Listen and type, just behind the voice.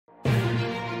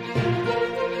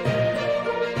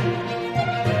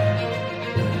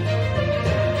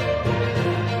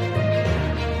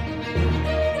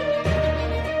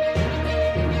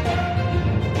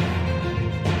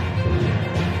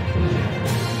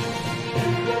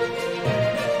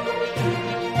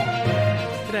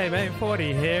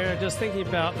May40 here, just thinking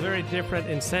about the very different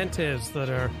incentives that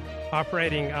are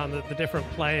operating on the different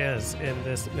players in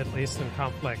this Middle Eastern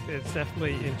conflict. It's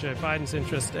definitely in Joe Biden's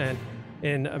interest and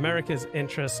in America's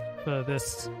interest for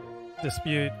this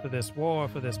dispute, for this war,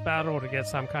 for this battle to get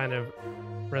some kind of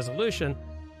resolution,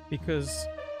 because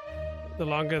the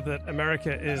longer that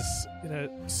America is,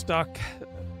 stuck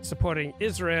supporting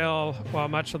Israel while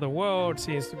much of the world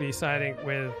seems to be siding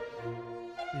with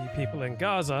the people in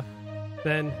Gaza,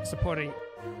 then supporting,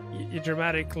 you're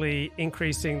dramatically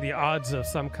increasing the odds of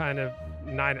some kind of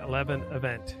 9/11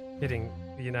 event hitting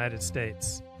the United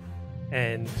States.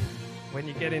 And when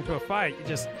you get into a fight, you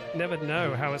just never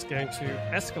know how it's going to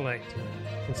escalate.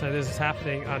 And so this is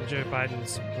happening on Joe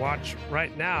Biden's watch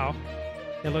right now.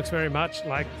 It looks very much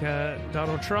like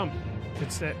Donald Trump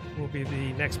will be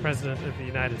the next president of the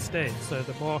United States. So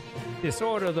the more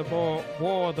disorder, the more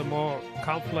war, the more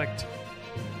conflict,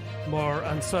 more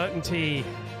uncertainty,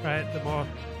 right? The more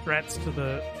threats to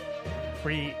the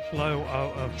free flow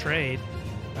of trade,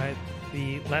 right?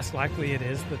 The less likely it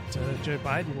is that Joe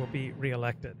Biden will be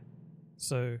reelected.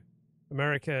 So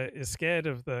America is scared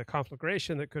of the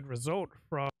conflagration that could result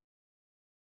from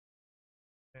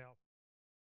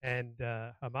and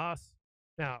Hamas.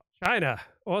 Now, China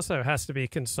also has to be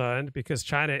concerned because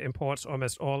China imports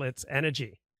almost all its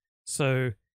energy.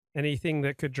 So anything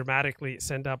that could dramatically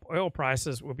send up oil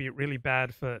prices will be really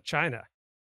bad for China.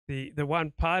 The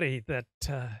one party that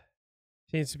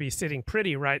seems to be sitting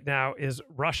pretty right now is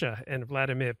Russia and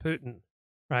Vladimir Putin,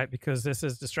 right? Because this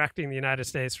is distracting the United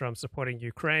States from supporting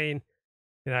Ukraine.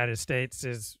 The United States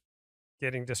is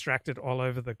getting distracted all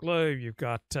over the globe. You've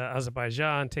got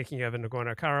Azerbaijan taking over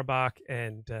Nagorno-Karabakh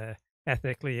and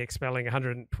ethnically expelling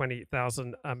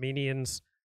 120,000 Armenians.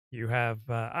 You have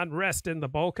unrest in the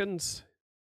Balkans.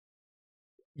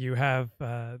 You have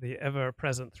the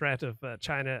ever-present threat of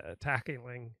China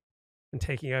attacking and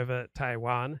taking over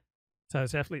Taiwan. So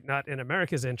it's definitely not in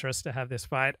America's interest to have this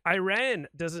fight. Iran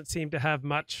doesn't seem to have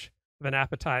much of an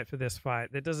appetite for this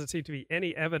fight. There doesn't seem to be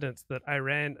any evidence that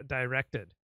Iran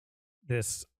directed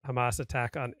this Hamas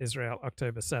attack on Israel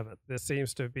October 7th. This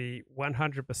seems to be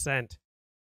 100%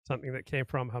 something that came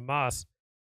from Hamas.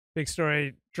 Big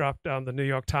story dropped on the New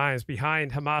York Times.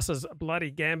 Behind Hamas's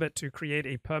bloody gambit to create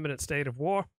a permanent state of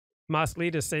war, Hamas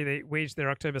leaders say they waged their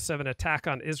October 7 attack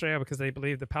on Israel because they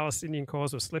believed the Palestinian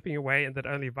cause was slipping away and that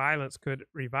only violence could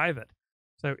revive it.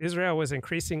 So Israel was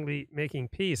increasingly making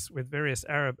peace with various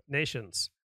Arab nations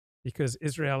because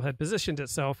Israel had positioned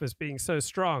itself as being so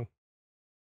strong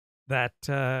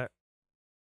that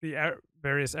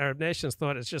various Arab nations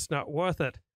thought it's just not worth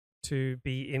it to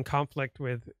be in conflict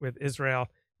with Israel.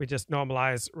 We just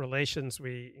normalize relations.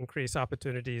 We increase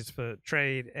opportunities for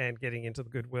trade and getting into the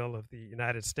goodwill of the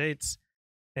United States.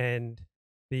 And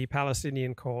the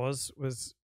Palestinian cause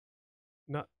was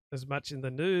not as much in the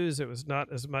news. It was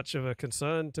not as much of a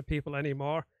concern to people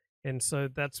anymore. And so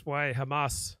that's why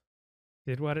Hamas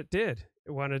did what it did.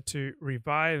 It wanted to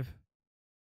revive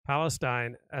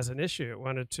Palestine as an issue. It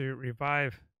wanted to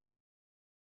revive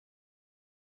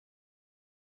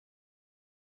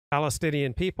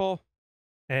Palestinian people.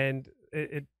 And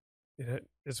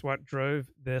it's what drove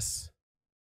this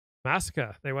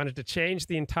massacre. They wanted to change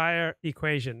the entire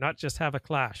equation, not just have a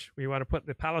clash. We want to put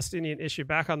the Palestinian issue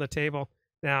back on the table.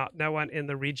 Now, no one in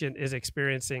the region is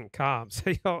experiencing calm.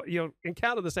 So you'll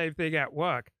encounter the same thing at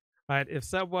work, right? If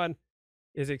someone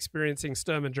is experiencing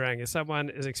Sturm und Drang, if someone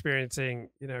is experiencing,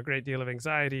 a great deal of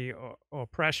anxiety or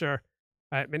pressure,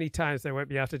 right, many times they won't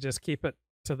be able to just keep it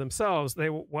to themselves. They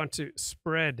will want to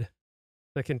spread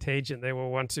the contagion. They will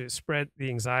want to spread the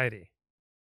anxiety.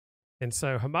 And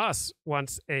so Hamas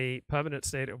wants a permanent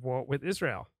state of war with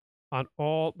Israel on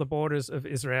all the borders of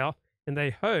Israel, and they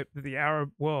hope that the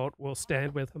Arab world will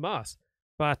stand with Hamas.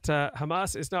 But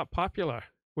Hamas is not popular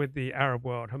with the Arab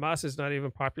world. Hamas is not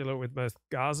even popular with most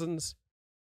Gazans.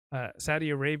 Saudi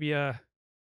Arabia,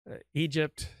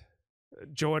 Egypt,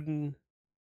 Jordan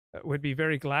would be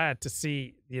very glad to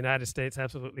see the United States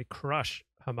absolutely crush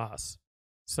Hamas.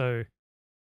 So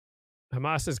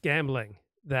Hamas is gambling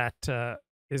that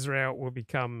Israel will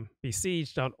become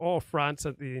besieged on all fronts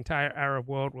and the entire Arab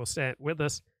world will stand with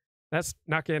us. That's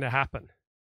not going to happen.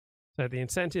 So the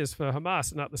incentives for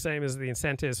Hamas are not the same as the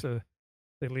incentives for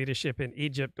the leadership in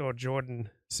Egypt or Jordan,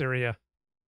 Syria,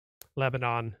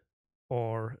 Lebanon,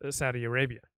 or Saudi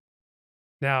Arabia.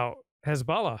 Now,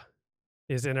 Hezbollah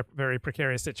is in a very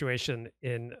precarious situation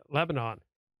in Lebanon,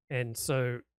 and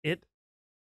so it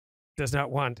does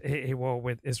not want a war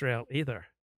with Israel either.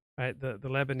 Right? The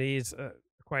Lebanese are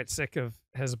quite sick of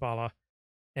Hezbollah,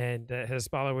 and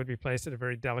Hezbollah would be placed in a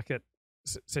very delicate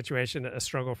situation, a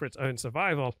struggle for its own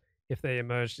survival, if they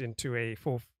emerged into a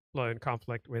full-blown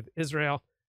conflict with Israel.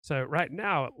 So right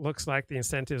now, it looks like the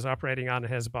incentives operating on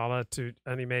Hezbollah to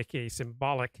only make a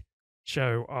symbolic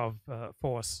show of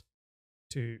force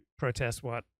to protest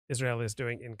what Israel is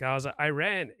doing in Gaza.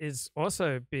 Iran is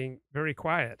also being very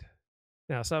quiet.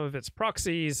 Now, some of its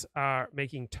proxies are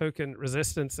making token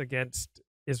resistance against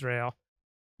Israel,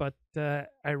 but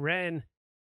Iran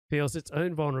feels its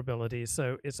own vulnerabilities,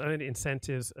 so its own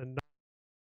incentives are not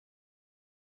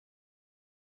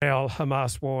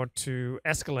Israel-Hamas war to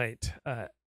escalate.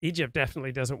 Egypt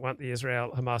definitely doesn't want the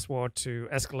Israel-Hamas war to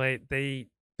escalate. They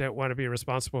don't want to be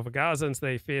responsible for Gazans.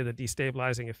 They fear the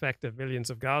destabilizing effect of millions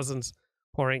of Gazans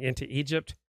pouring into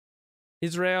Egypt.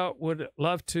 Israel would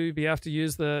love to be able to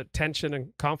use the tension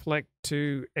and conflict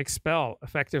to expel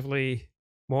effectively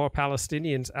more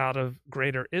Palestinians out of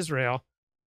greater Israel.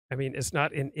 I mean, it's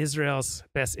not in Israel's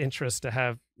best interest to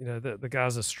have, the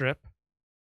Gaza Strip,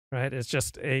 right? It's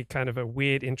just a kind of a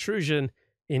weird intrusion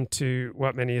into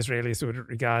what many Israelis would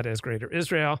regard as greater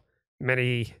Israel.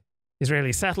 Many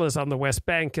Israeli settlers on the West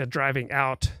Bank are driving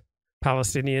out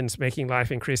Palestinians, making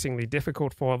life increasingly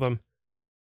difficult for them.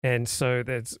 And so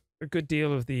there's a good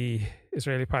deal of the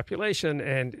Israeli population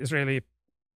and Israeli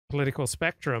political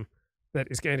spectrum that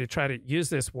is going to try to use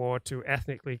this war to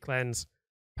ethnically cleanse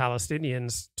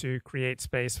Palestinians to create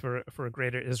space for a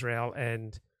greater Israel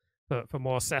and for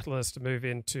more settlers to move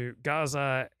into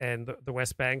Gaza and the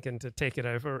West Bank and to take it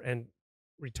over and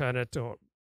return it or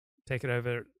take it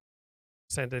over,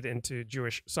 send it into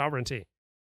Jewish sovereignty.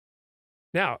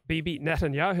 Now, Bibi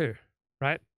Netanyahu,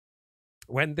 right?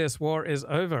 When this war is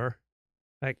over,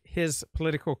 like his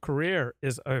political career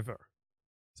is over.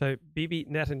 So Bibi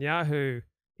Netanyahu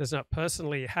does not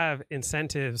personally have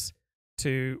incentives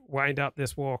to wind up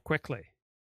this war quickly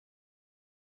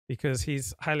because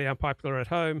he's highly unpopular at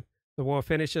home. The war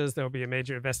finishes, there will be a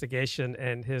major investigation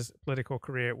and his political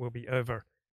career will be over.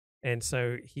 And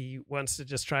so he wants to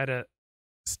just try to,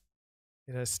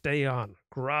 stay on,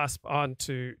 grasp on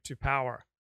to power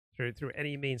through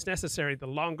any means necessary. The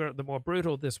longer, the more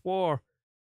brutal this war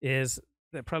is,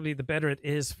 probably the better it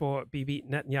is for Bibi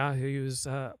Netanyahu's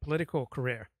political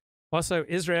career. Also,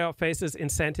 Israel faces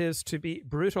incentives to be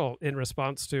brutal in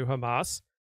response to Hamas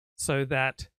so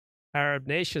that Arab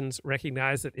nations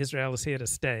recognize that Israel is here to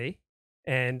stay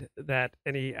and that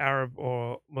any Arab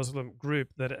or Muslim group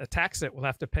that attacks it will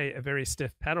have to pay a very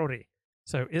stiff penalty.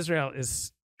 So Israel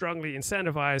is strongly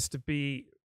incentivized to be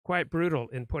quite brutal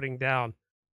in putting down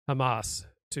Hamas,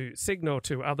 to signal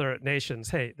to other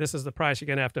nations, hey, this is the price you're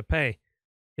going to have to pay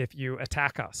if you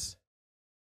attack us.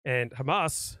 And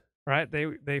Hamas, right,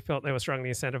 they felt they were strongly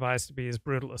incentivized to be as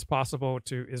brutal as possible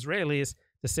to Israelis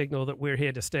to signal that we're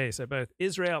here to stay. So both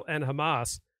Israel and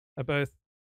Hamas are both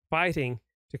fighting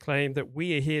to claim that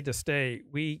we are here to stay.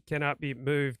 We cannot be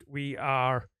moved. We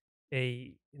are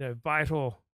a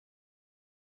vital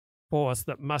force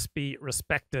that must be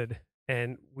respected,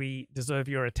 and we deserve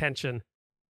your attention.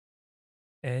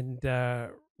 And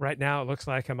right now, it looks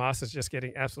like Hamas is just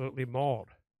getting absolutely mauled.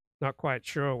 Not quite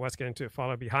sure what's going to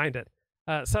follow behind it.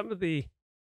 Some of the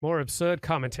more absurd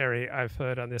commentary I've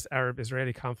heard on this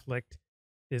Arab-Israeli conflict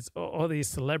is all these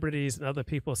celebrities and other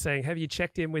people saying, have you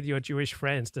checked in with your Jewish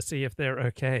friends to see if they're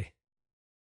okay?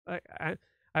 I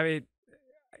mean,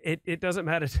 it doesn't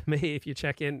matter to me if you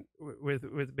check in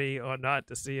with me or not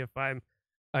to see if I'm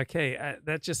okay.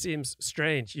 That just seems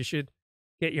strange. You should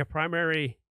get your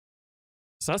primary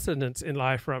sustenance in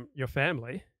life from your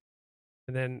family,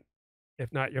 and then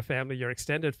if not your family, your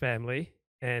extended family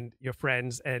and your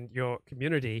friends and your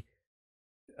community,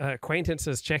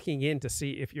 acquaintances checking in to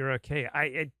see if you're okay.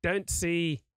 I don't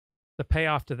see the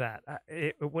payoff to that.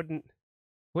 It wouldn't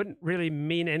really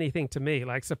mean anything to me.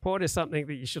 Like, support is something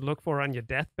that you should look for on your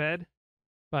deathbed,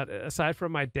 but aside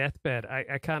from my deathbed,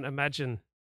 I can't imagine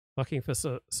looking for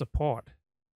support.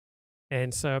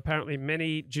 And so apparently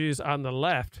many Jews on the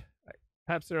left,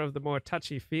 perhaps they're of the more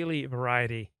touchy-feely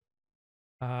variety,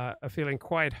 are feeling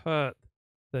quite hurt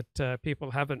that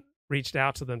people haven't reached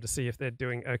out to them to see if they're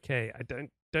doing okay. I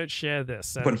don't share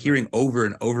this. But hearing over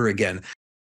and over again.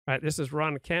 Right, this is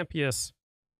Ron Campius.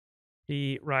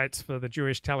 He writes for the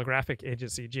Jewish Telegraphic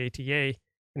Agency, JTA,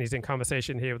 and he's in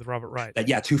conversation here with Robert Wright.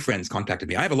 Yeah, two friends contacted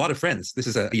me. I have a lot of friends. This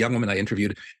is a young woman I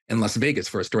interviewed in Las Vegas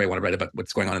for a story I want to write about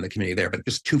what's going on in the community there. But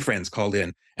just two friends called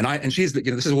in, and she's,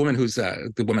 this is a woman who's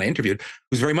the woman I interviewed,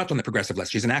 who's very much on the progressive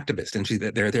left. She's an activist, and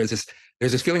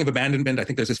there's this feeling of abandonment. I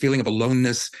think there's this feeling of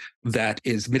aloneness that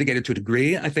is mitigated to a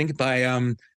degree, I think, by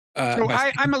So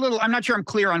I'm not sure I'm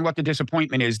clear on what the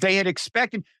disappointment is. They had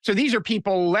expected, so these are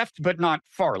people left, but not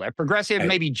far left, progressive, Right.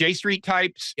 maybe J Street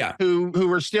types, Yeah. who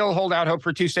were still hold out hope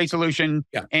for two-state solution,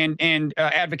 Yeah. and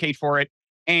advocate for it.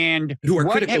 And who are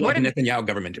what critical of the did- Netanyahu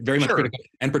government, very much Sure. critical,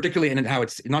 and particularly in how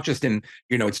it's not just in,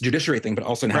 its judiciary thing, but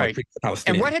also in how Right. it treats the Palestinians.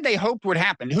 and what had they hoped would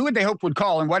happen? Who had they hoped would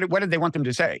call, and what did they want them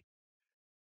to say?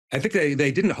 I think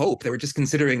they didn't hope. They were just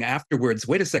considering afterwards,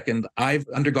 wait a second, I've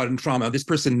undergone trauma. This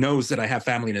person knows that I have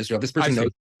family in Israel. This person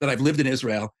knows that I've lived in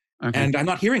Israel. Okay. And I'm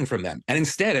not hearing from them. And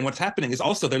instead, and what's happening is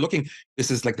also they're looking,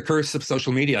 this is like the curse of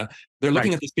social media. They're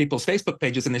looking Right. at these people's Facebook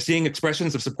pages and they're seeing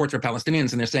expressions of support for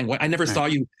Palestinians. And they're saying, well, I never Right. saw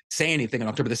you say anything on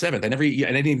October the 7th. I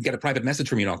didn't even get a private message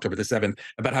from you on October the 7th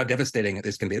about how devastating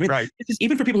this can be. I mean, Right. it's just,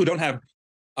 even for people who don't have,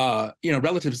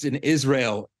 relatives in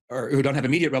Israel, or who don't have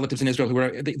immediate relatives in Israel, who are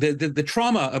the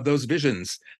trauma of those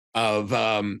visions of,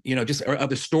 just or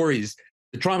other stories,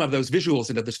 the trauma of those visuals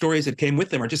and of the stories that came with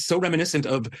them are just so reminiscent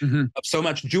of so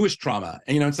much Jewish trauma.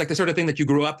 And, it's like the sort of thing that you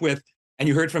grew up with and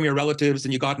you heard from your relatives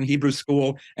and you got in Hebrew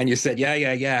school and you said,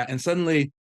 yeah. And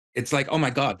suddenly it's like, oh my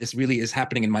God, this really is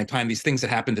happening in my time. These things that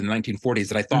happened in the 1940s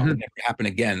that I thought would never happen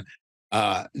again.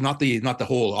 Not the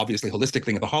whole, obviously, holistic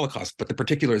thing of the Holocaust, but the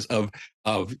particulars of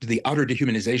the utter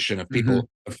dehumanization of people,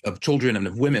 of children and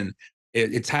of women.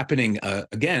 It's happening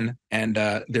again. And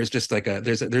there's just like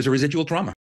there's a residual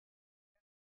trauma.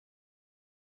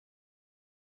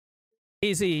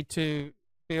 Easy to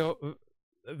feel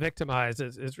victimized.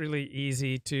 It's really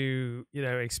easy to,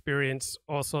 experience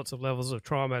all sorts of levels of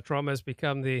trauma. Trauma has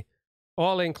become the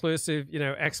all-inclusive,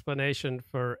 explanation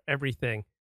for everything.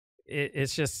 It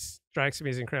just strikes me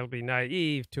as incredibly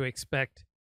naive to expect,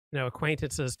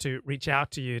 acquaintances to reach out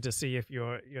to you to see if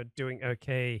you're doing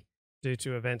okay due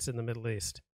to events in the Middle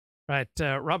East. Right.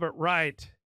 Robert Wright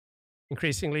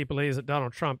increasingly believes that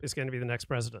Donald Trump is going to be the next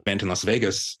president. Event in Las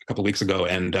Vegas a couple of weeks ago,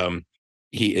 and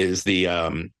he is he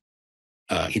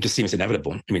just seems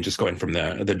inevitable. I mean, just going from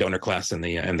the donor class and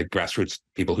the grassroots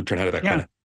people who turn out of that kind of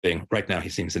thing. Right now, he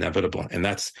seems inevitable, and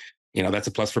that's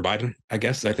a plus for Biden, I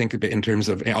guess. I think in terms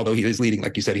of, although he is leading,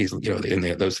 like you said, he's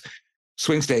in those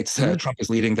swing states. Trump is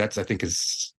leading. That's, I think,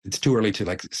 it's too early to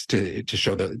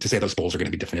to say those polls are going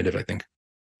to be definitive, I think.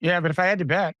 Yeah, but if I had to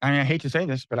bet, I hate to say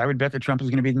this, but I would bet that Trump is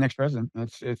going to be the next president.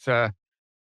 I'm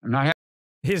not happy.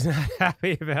 He's not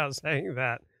happy about saying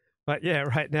that. But yeah,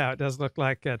 right now it does look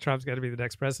like Trump's going to be the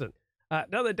next president.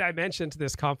 Another dimension to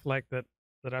this conflict that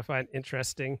I find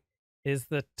interesting is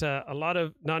that a lot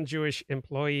of non-Jewish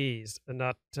employees are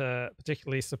not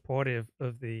particularly supportive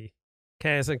of the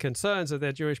cares and concerns of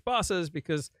their Jewish bosses,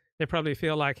 because they probably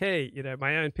feel like, hey,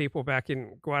 my own people back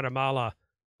in Guatemala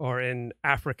or in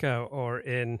Africa or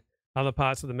in other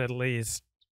parts of the Middle East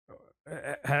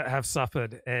have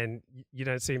suffered, and you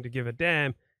don't seem to give a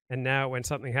damn. And now when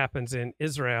something happens in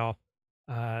Israel,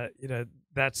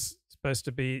 that's supposed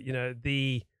to be,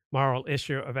 the moral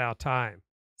issue of our time.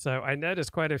 So I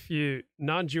noticed quite a few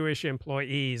non-Jewish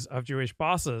employees of Jewish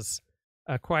bosses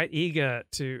are quite eager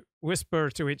to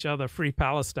whisper to each other, "Free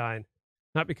Palestine,"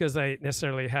 not because they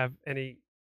necessarily have any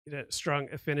strong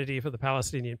affinity for the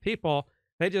Palestinian people.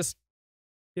 They just,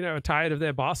 are tired of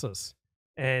their bosses.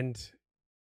 And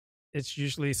it's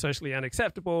usually socially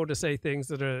unacceptable to say things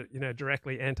that are,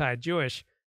 directly anti-Jewish.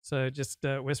 So just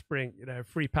whispering,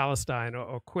 "Free Palestine,"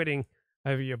 or quitting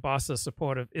over your boss's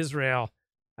support of Israel.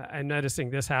 I'm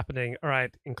noticing this happening, all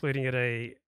right, including at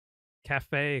a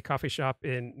coffee shop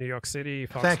in New York City,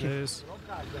 Fox News.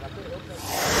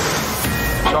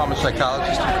 So I'm a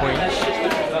psychologist in Queens,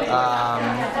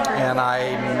 and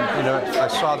I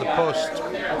saw the post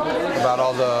about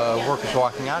all the workers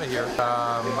walking out of here.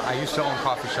 I used to own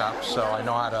coffee shops, so I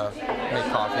know how to make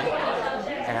coffee,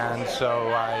 and so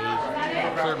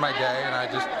I cleared my day and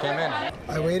I just came in.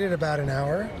 I waited about an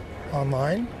hour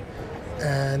online,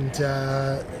 and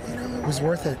it was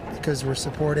worth it because we're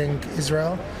supporting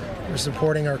Israel. We're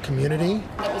supporting our community.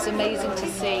 It was amazing to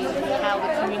see how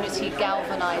the community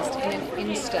galvanized in an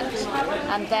instant.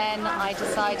 And then I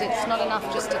decided it's not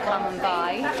enough just to come and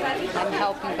buy. I'm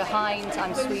helping behind,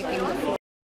 I'm sweeping the floor.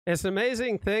 It's an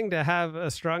amazing thing to have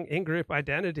a strong in-group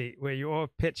identity where you all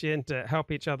pitch in to help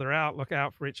each other out, look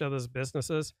out for each other's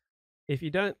businesses. If you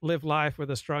don't live life with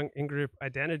a strong in-group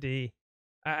identity,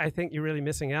 I think you're really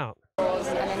missing out. And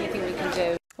anything we can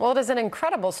do. Well, it is an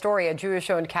incredible story. A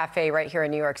Jewish-owned cafe right here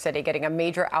in New York City getting a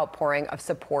major outpouring of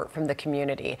support from the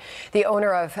community. The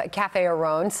owner of Cafe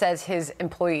Aron says his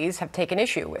employees have taken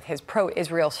issue with his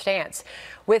pro-Israel stance,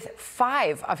 with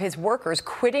 5 of his workers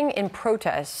quitting in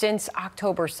protest since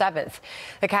October 7th.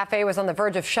 The cafe was on the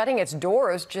verge of shutting its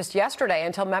doors just yesterday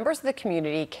until members of the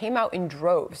community came out in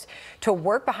droves to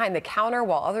work behind the counter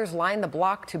while others lined the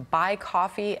block to buy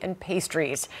coffee and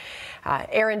pastries.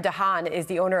 Aaron Dahan is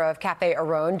the owner of Cafe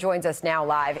Aron, joins us now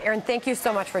live. Aaron, thank you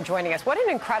so much for joining us. What an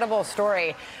incredible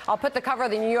story. I'll put the cover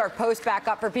of the New York Post back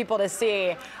up for people to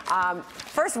see.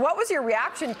 First, what was your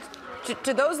reaction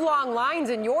to those long lines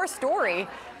in your story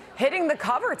hitting the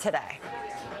cover today?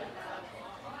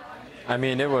 I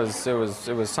mean, it was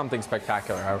something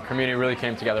spectacular. Our community really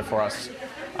came together for us.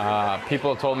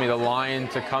 People told me the line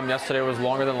to come yesterday was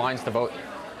longer than lines to vote.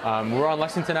 We were on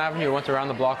Lexington Avenue, we went around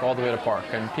the block all the way to Park,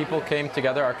 and people came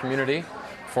together, our community.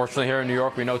 Fortunately, here in New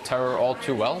York, we know terror all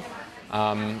too well.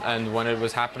 And when it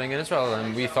was happening in Israel,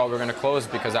 and we thought we were going to close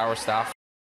because our staff.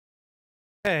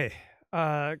 Hey,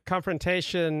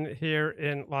 confrontation here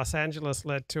in Los Angeles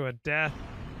led to a death.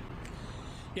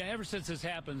 Yeah, ever since this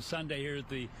happened Sunday here at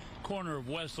the corner of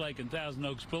Westlake and Thousand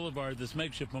Oaks Boulevard, this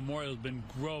makeshift memorial has been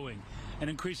growing. An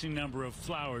increasing number of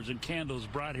flowers and candles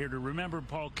brought here to remember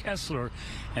Paul Kessler.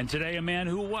 And today, a man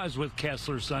who was with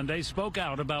Kessler Sunday spoke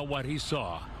out about what he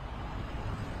saw.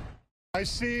 I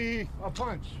see a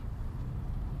punch.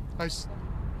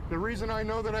 The reason I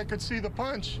know that I could see the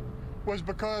punch was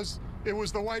because it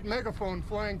was the white megaphone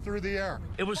flying through the air.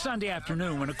 It was Sunday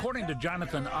afternoon when, according to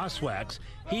Jonathan Oswax,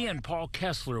 he and Paul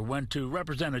Kessler went to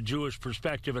represent a Jewish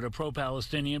perspective at a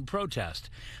pro-Palestinian protest.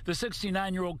 The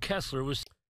 69-year-old Kessler was...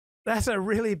 That's a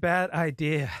really bad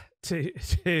idea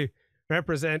to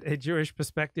represent a Jewish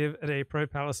perspective and a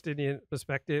pro-Palestinian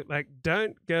perspective. Like,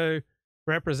 don't go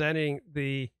representing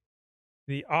the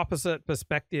opposite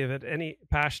perspective at any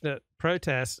passionate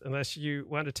protest unless you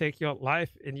want to take your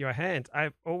life in your hands.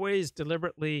 I've always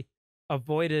deliberately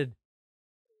avoided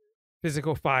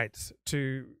physical fights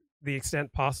to the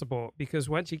extent possible, because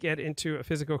once you get into a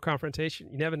physical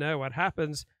confrontation, you never know what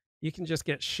happens. You can just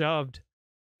get shoved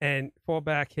and fall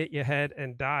back, hit your head,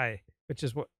 and die, which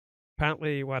is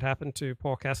apparently what happened to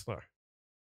Paul Kessler.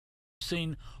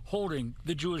 Seen holding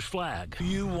the Jewish flag.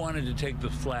 You wanted to take the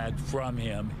flag from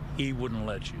him. He wouldn't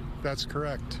let you. That's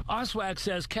correct. Oswak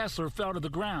says Kessler fell to the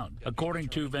ground. According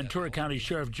to Ventura County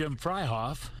Sheriff Jim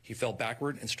Freihoff, he fell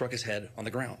backward and struck his head on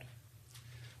the ground.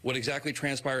 What exactly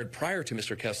transpired prior to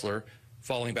Mr. Kessler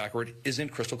falling backward isn't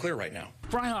crystal clear right now.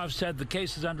 Freihoff said the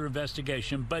case is under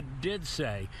investigation, but did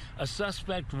say a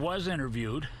suspect was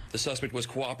interviewed. The suspect was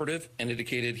cooperative and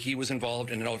indicated he was involved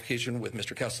in an altercation with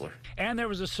Mr. Kessler. And there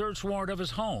was a search warrant of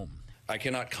his home. I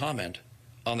cannot comment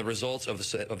on the results of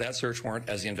that search warrant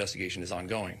as the investigation is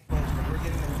ongoing.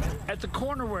 At the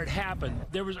corner where it happened,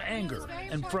 there was anger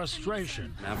and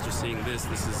frustration. After seeing this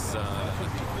is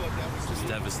just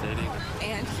devastating.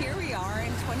 And here we are in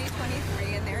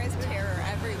 2023, and there is terror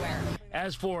everywhere.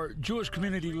 As for Jewish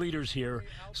community leaders here,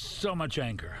 so much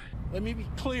anger. Let me be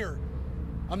clear.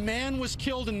 A man was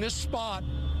killed in this spot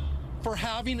for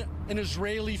having an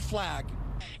Israeli flag.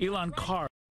 Elon Carr.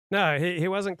 No, he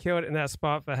wasn't killed in that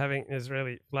spot for having an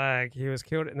Israeli flag. He was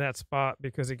killed in that spot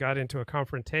because he got into a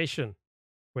confrontation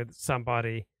with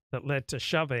somebody that led to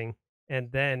shoving,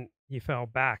 and then he fell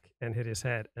back and hit his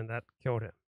head, and that killed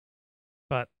him.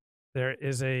 But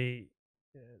there's a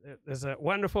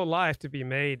wonderful life to be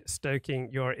made stoking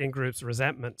your in-group's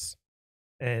resentments.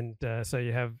 And so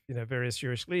you have, various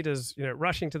Jewish leaders,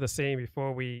 rushing to the scene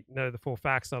before we know the full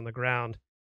facts on the ground.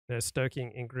 They're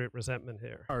stoking in-group resentment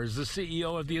here. Is the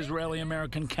CEO of the Israeli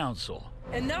American Council.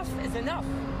 Enough is enough.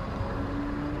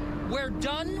 We're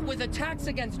done with attacks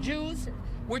against Jews.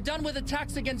 We're done with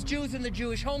attacks against Jews in the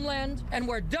Jewish homeland, and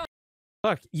we're done.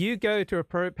 Look, you go to a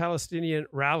pro-Palestinian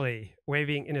rally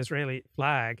waving an Israeli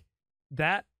flag,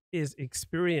 that is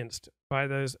experienced by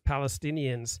those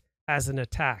Palestinians as an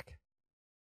attack,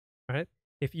 right?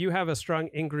 If you have a strong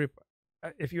in-group,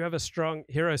 if you have a strong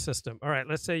hero system, all right,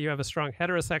 let's say you have a strong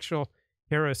heterosexual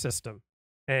hero system,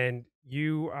 and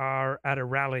you are at a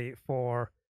rally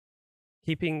for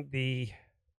keeping the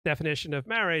definition of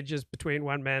marriage is between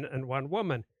one man and one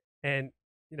woman, and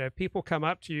people come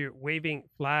up to you waving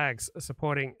flags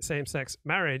supporting same-sex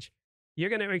marriage,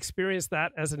 you're going to experience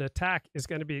that as an attack. Is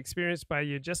going to be experienced by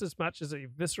you just as much as a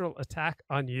visceral attack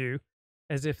on you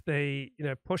as if they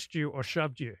pushed you or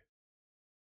shoved you.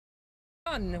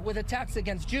 Done with attacks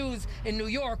against Jews in New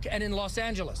York and in Los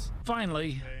Angeles.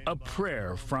 Finally, a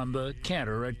prayer from the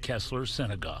cantor at Kessler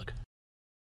Synagogue.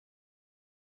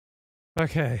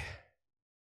 Okay.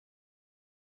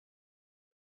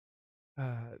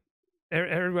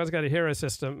 everyone's got a hero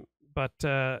system, but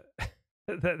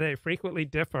they frequently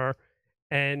differ,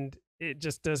 and it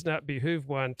just does not behoove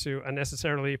one to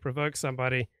unnecessarily provoke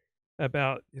somebody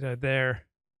about their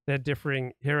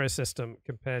differing hero system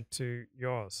compared to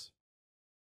yours.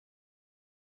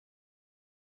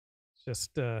 It's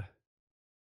just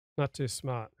not too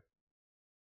smart.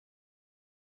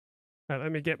 All right,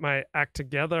 let me get my act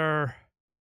together.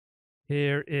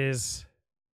 Here is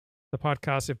the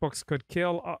podcast If Books Could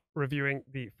Kill, reviewing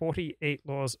the 48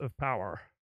 Laws of Power.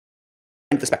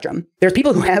 The spectrum. There's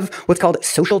people who have what's called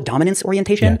social dominance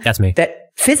orientation. Yeah, that's me.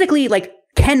 That physically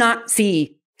cannot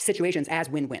see situations as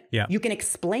win-win. Yeah. You can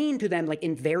explain to them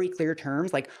in very clear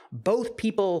terms, both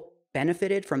people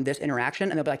benefited from this interaction,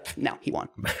 and they'll be like, no, he won.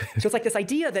 So it's this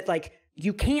idea that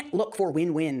you can't look for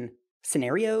win-win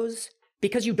scenarios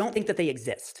because you don't think that they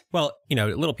exist. Well, a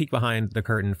little peek behind the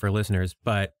curtain for listeners,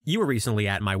 but you were recently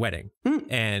at my wedding,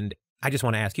 and I just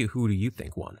want to ask you, who do you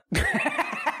think won?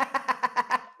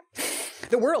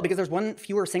 The world, because there's one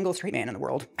fewer single straight man in the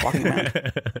world walking around.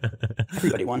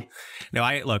 Everybody won. No,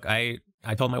 I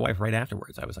told my wife right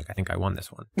afterwards. I was like, I think I won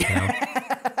this one.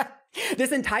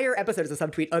 This entire episode is a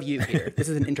subtweet of you, Peter. This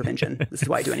is an intervention. This is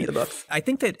why I do any of the books. I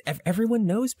think that everyone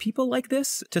knows people like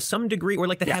this to some degree, or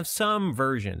that have some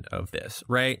version of this,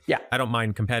 right? Yeah. I don't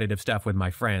mind competitive stuff with my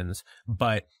friends,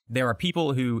 but there are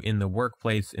people who in the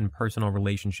workplace, in personal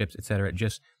relationships, et cetera,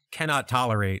 just cannot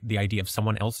tolerate the idea of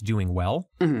someone else doing well.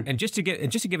 Mm-hmm. And just to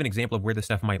give an example of where this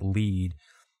stuff might lead,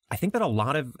 I think that a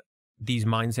lot of these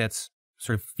mindsets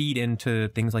sort of feed into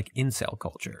things like incel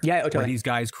culture. Yeah, totally. Where these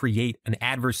guys create an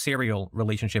adversarial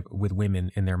relationship with women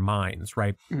in their minds,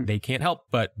 right? Mm. They can't help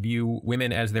but view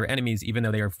women as their enemies, even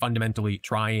though they are fundamentally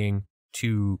trying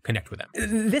to connect with them.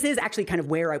 This is actually kind of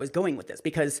where I was going with this,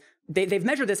 because they've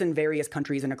measured this in various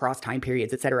countries and across time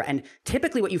periods, et cetera. And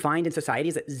typically what you find in society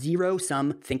is that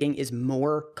zero-sum thinking is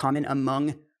more common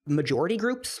among majority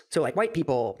groups. So white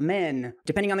people, men,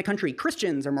 depending on the country,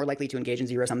 Christians are more likely to engage in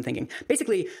zero-sum thinking.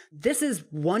 Basically, this is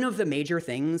one of the major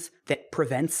things that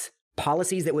prevents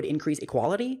policies that would increase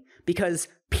equality, because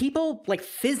people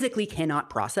physically cannot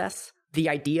process the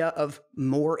idea of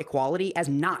more equality as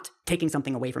not taking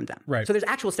something away from them. Right. So there's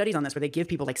actual studies on this where they give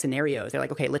people scenarios. They're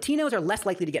okay, Latinos are less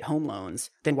likely to get home loans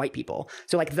than white people.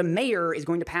 So the mayor is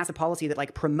going to pass a policy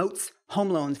that promotes home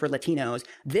loans for Latinos.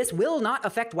 This will not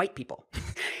affect white people.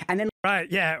 And then right,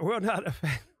 yeah, it will not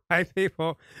affect white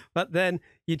people. But then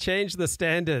you change the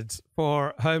standards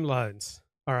for home loans,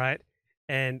 all right?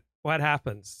 And what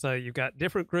happens? So you've got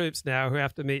different groups now who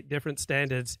have to meet different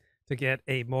standards to get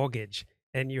a mortgage.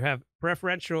 And you have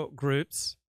preferential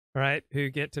groups, right, who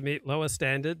get to meet lower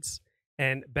standards,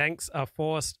 and banks are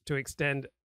forced to extend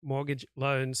mortgage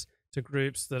loans to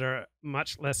groups that are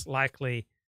much less likely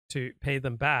to pay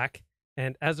them back.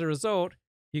 And as a result,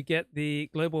 you get the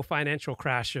global financial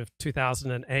crash of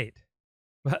 2008.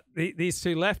 But these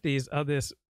two lefties of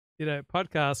this,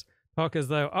 podcast talk as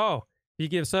though, you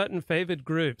give certain favored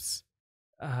groups,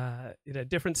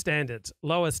 different standards,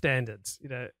 lower standards,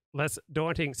 less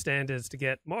daunting standards to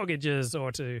get mortgages or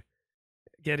to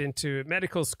get into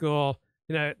medical school.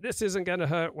 This isn't going to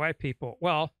hurt white people.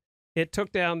 Well, it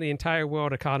took down the entire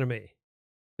world economy.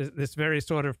 This very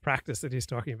sort of practice that he's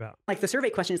talking about. The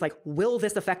survey question is will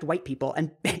this affect white people?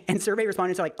 And survey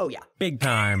respondents are oh yeah. Big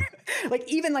time.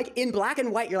 Even in black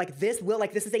and white, you're this will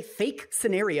this is a fake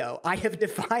scenario I have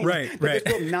defined. Right. This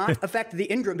will not affect the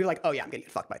in-group. Be oh yeah, I'm gonna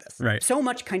get fucked by this. Right. So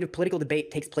much kind of political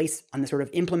debate takes place on the sort of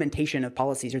implementation of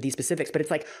policies or these specifics, but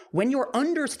it's when your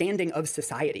understanding of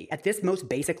society at this most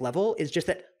basic level is just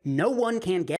that no one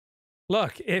can get.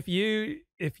 Look, if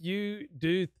you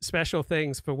do special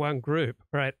things for one group,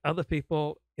 right, other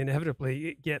people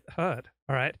inevitably get hurt,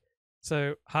 all right?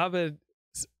 So Harvard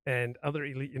and other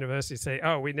elite universities say,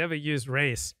 we never use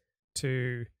race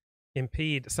to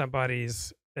impede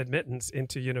somebody's admittance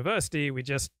into university. We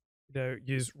just,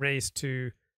 use race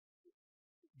to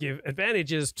give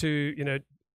advantages to,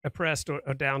 oppressed or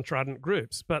downtrodden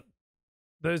groups. But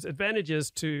those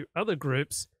advantages to other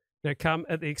groups come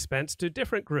at the expense to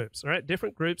different groups, all right?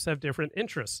 Different groups have different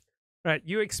interests, right?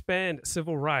 You expand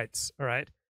civil rights, all right?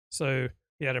 So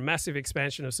you had a massive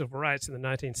expansion of civil rights in the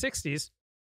 1960s,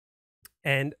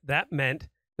 and that meant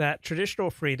that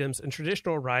traditional freedoms and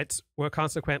traditional rights were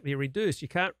consequently reduced. You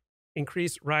can't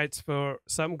increase rights for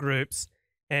some groups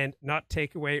and not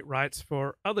take away rights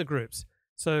for other groups.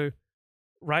 So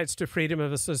rights to freedom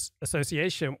of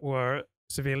association were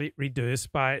severely reduced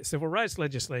by civil rights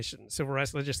legislation. Civil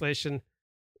rights legislation,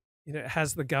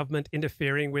 has the government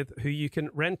interfering with who you can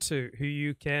rent to, who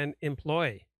you can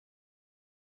employ.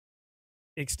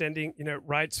 Extending,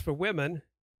 rights for women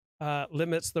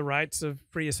limits the rights of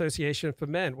free association for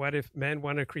men? What if men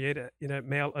want to create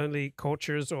male-only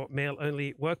cultures or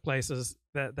male-only workplaces?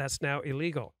 That's now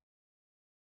illegal.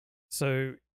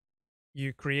 So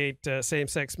you create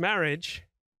same-sex marriage,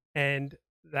 and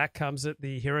that comes at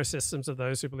the hero systems of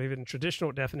those who believe in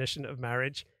traditional definition of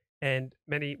marriage. And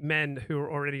many men who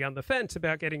are already on the fence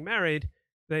about getting married,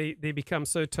 they become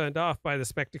so turned off by the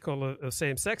spectacle of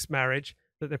same-sex marriage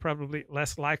that they're probably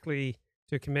less likely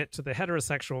to commit to the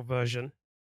heterosexual version.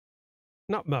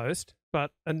 Not most,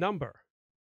 but a number,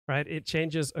 right? It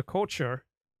changes a culture,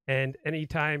 and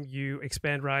anytime you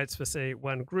expand rights for, say,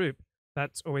 one group,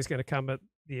 that's always going to come at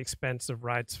the expense of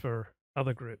rights for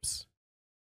other groups.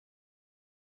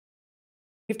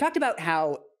 We've talked about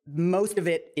how most of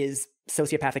it is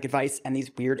sociopathic advice and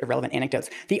these weird, irrelevant anecdotes.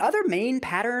 The other main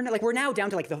pattern, like we're now down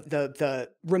to like the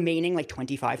remaining like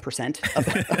 25%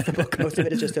 of the book. Most of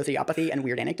it is just sociopathy and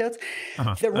weird anecdotes.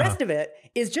 The rest of it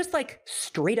is just like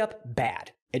straight up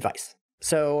bad advice.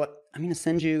 So I'm going to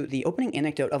send you the opening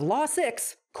anecdote of Law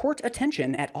 6, Court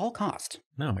Attention at All Cost.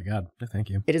 Oh my God. No, thank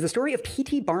you. It is the story of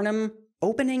P.T. Barnum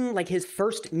opening like his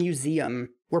first museum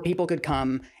where people could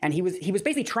come. And he was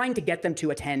basically trying to get them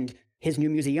to attend his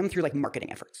new museum through like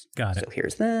marketing efforts. Got it. So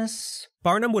here's this.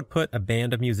 Barnum would put a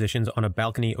band of musicians on a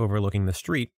balcony overlooking the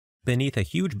street beneath a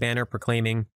huge banner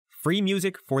proclaiming free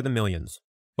music for the millions.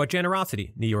 What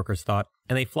generosity, New Yorkers thought,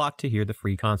 and they flocked to hear the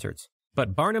free concerts.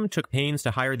 But Barnum took pains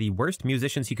to hire the worst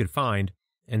musicians he could find,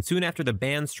 and soon after the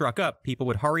band struck up, people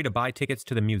would hurry to buy tickets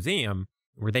to the museum,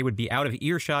 where they would be out of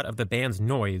earshot of the band's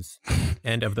noise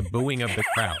and of the booing of the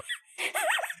crowd.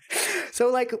 So,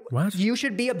 like, what? You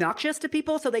should be obnoxious to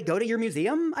people so they go to your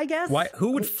museum, I guess? Why?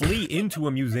 Who would flee into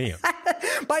a museum?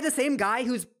 By the same guy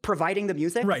who's providing the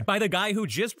music? Right, by the guy who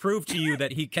just proved to you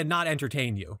that he cannot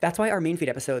entertain you. That's why our main feed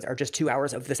episodes are just 2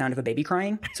 hours of the sound of a baby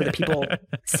crying, so that people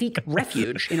seek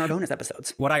refuge in our bonus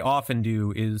episodes. What I often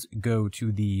do is go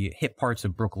to the hip parts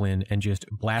of Brooklyn and just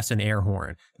blast an air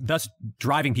horn, thus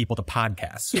driving people to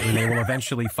podcasts, where they will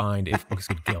eventually find If Books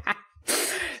Could Kill.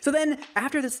 So then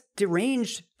after this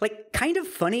deranged, like kind of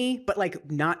funny, but like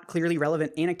not clearly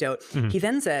relevant anecdote, he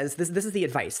then says, this is the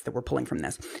advice that we're pulling from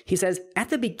this. He says,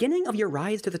 at the beginning of your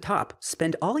rise to the top,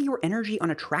 spend all your energy on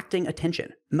attracting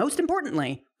attention. Most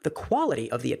importantly, the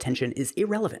quality of the attention is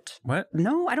irrelevant. What?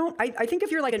 No, I don't. I think if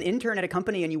you're like an intern at a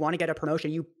company and you want to get a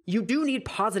promotion, you do need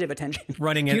positive attention.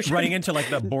 Running into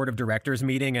like the board of directors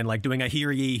meeting and like doing a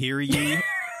hear ye. I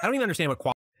don't even understand what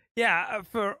quality. Yeah,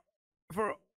 for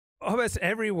almost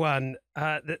everyone,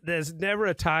 there's never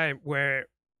a time where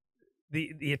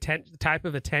the type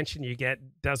of attention you get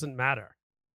doesn't matter,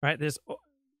 right? There's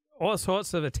all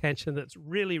sorts of attention that's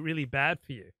really, really bad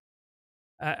for you.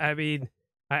 I mean,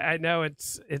 I know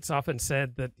it's often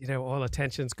said that, all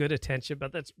attention's good attention,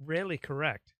 but that's rarely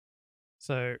correct.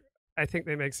 So I think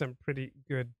they make some pretty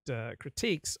good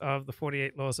critiques of the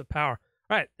 48 Laws of Power.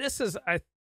 All right, I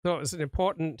thought was an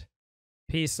important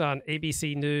piece on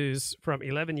ABC News from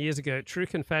 11 years ago. True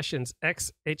Confessions,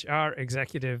 ex-HR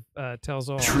executive tells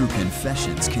all. True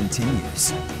Confessions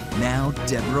continues. Now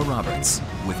Deborah Roberts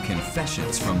with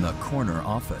Confessions from the Corner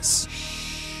Office.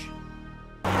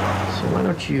 So why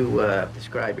don't you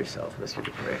describe yourself, Mr.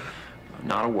 Dupree? I'm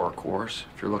not a workhorse.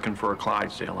 If you're looking for a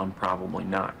Clydesdale, I'm probably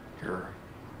not your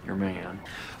man.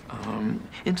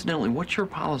 Incidentally, what's your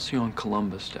policy on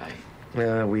Columbus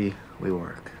Day? We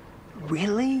work.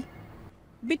 Really?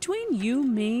 Between you,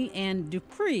 me, and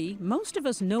Dupree, most of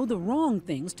us know the wrong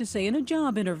things to say in a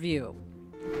job interview.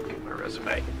 Get my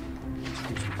resume.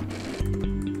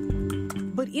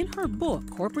 But in her book,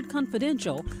 Corporate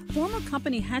Confidential, former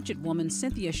company hatchet woman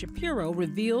Cynthia Shapiro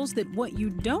reveals that what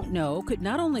you don't know could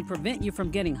not only prevent you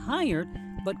from getting hired,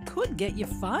 but could get you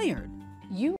fired.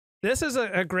 This is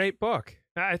a great book.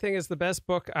 I think it's the best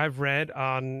book I've read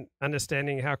on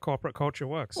understanding how corporate culture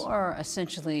works. People are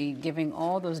essentially giving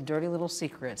all those dirty little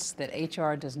secrets that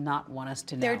HR does not want us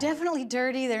to know. They're definitely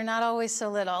dirty. They're not always so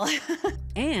little.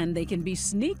 And they can be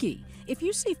sneaky. If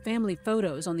you see family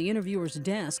photos on the interviewer's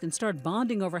desk and start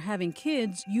bonding over having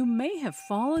kids, you may have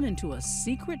fallen into a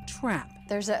secret trap.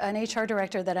 There's an HR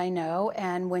director that I know,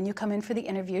 and when you come in for the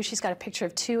interview, she's got a picture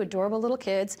of 2 adorable little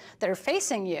kids that are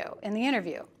facing you in the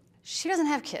interview. She doesn't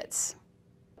have kids.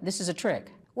 This is a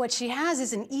trick. What she has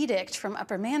is an edict from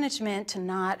upper management to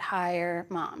not hire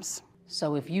moms.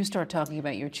 So if you start talking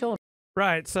about your children.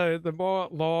 Right. So the more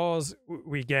laws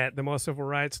we get, the more civil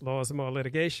rights laws, the more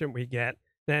litigation we get,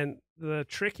 then the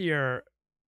trickier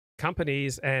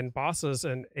companies and bosses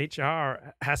and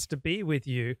HR has to be with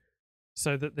you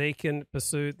so that they can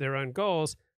pursue their own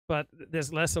goals. But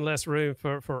there's less and less room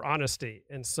for honesty.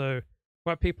 And so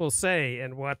what people say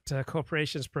and what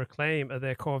corporations proclaim are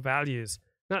their core values,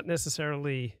 not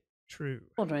necessarily true.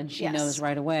 Children, she Yes. knows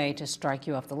right away to strike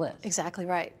you off the list. Exactly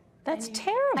right. That's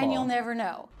terrible. And you'll never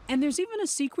know. And there's even a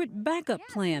secret backup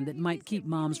plan that might keep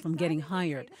moms from getting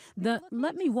hired. The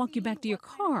 "let me walk you back to your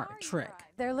car" trick.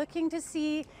 They're looking to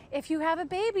see if you have a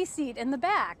baby seat in the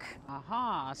back.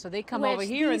 Aha, so they come which over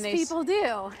here and these they people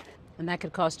do. And that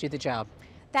could cost you the job.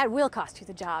 That will cost you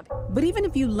the job. But even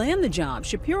if you land the job,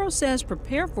 Shapiro says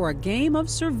prepare for a game of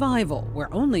survival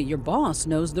where only your boss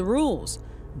knows the rules.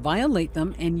 Violate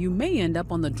them and you may end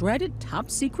up on the dreaded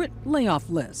top secret layoff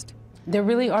list. There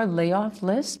really are layoff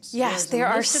lists? Yes, There's there a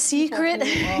are list of people secret.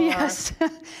 who are Yes,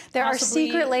 there are possibly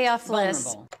secret layoff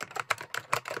lists. vulnerable.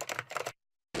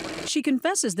 She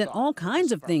confesses that all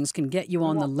kinds of things can get you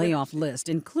on the layoff list,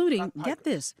 including, get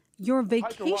this, your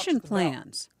vacation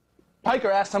plans.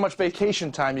 Piker asked how much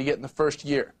vacation time you get in the first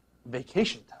year.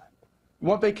 Vacation time? You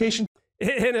want vacation?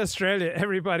 In Australia,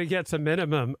 everybody gets a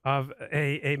minimum of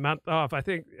a month off. I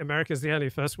think America's the only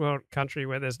first world country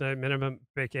where there's no minimum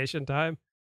vacation time.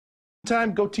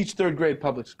 Time, go teach third grade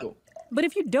public school. But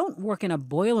if you don't work in a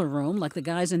boiler room like the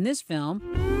guys in this film,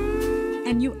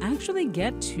 and you actually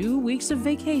get 2 weeks of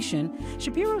vacation,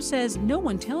 Shapiro says no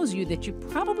one tells you that you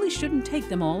probably shouldn't take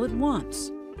them all at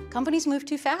once. Companies move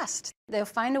too fast. They'll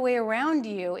find a way around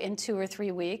you in 2 or 3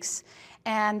 weeks,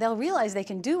 and they'll realize they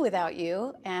can do without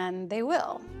you, and they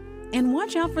will. And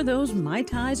watch out for those Mai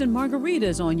Tais and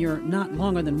margaritas on your not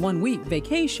longer than 1 week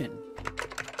vacation.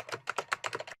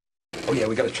 Oh yeah,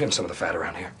 we gotta trim some of the fat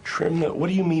around here. Trim the, what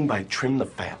do you mean by trim the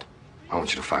fat? I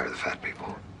want you to fire the fat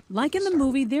people. Like in the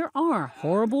movie, there are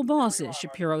horrible bosses,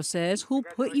 Shapiro says, who'll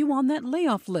put you on that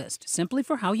layoff list simply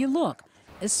for how you look,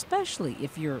 especially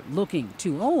if you're looking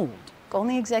too old.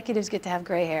 Only executives get to have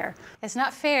gray hair. It's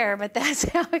not fair, but that's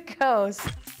how it goes.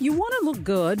 You want to look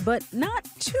good, but not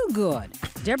too good.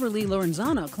 Deborah Lee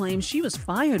Lorenzano claims she was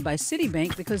fired by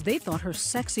Citibank because they thought her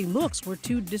sexy looks were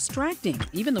too distracting,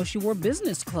 even though she wore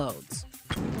business clothes.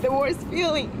 The worst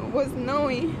feeling was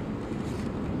knowing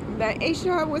that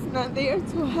HR was not there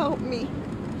to help me,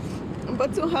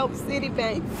 but to help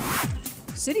Citibank.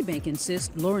 Citibank insists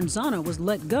Lorenzano was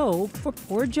let go for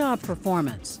poor job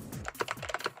performance.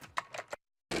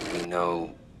 We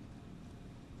know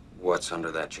what's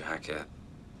under that jacket.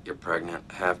 You're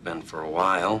pregnant, have been for a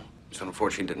while. So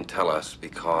unfortunately you didn't tell us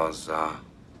because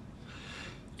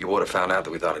you would have found out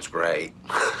that we thought it's great.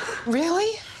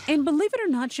 Really? And believe it or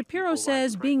not, Shapiro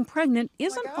says being pregnant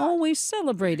isn't always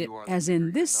celebrated, as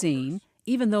in this scene,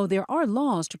 even though there are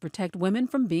laws to protect women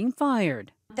from being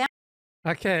fired.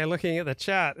 Okay, looking at the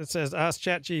chat, it says, ask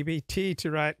ChatGPT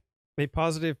to write a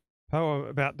positive poem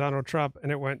about Donald Trump,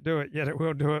 and it won't do it, yet it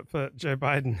will do it for Joe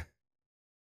Biden.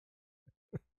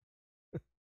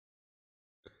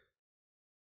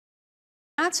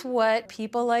 That's what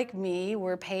people like me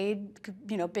were paid,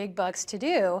 big bucks to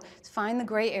do, is find the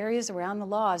gray areas around the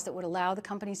laws that would allow the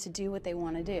companies to do what they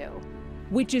want to do.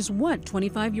 Which is what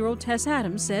 25-year-old Tess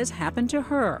Adams says happened to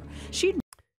her.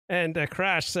 And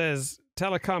Crash says,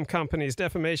 telecom companies,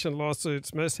 defamation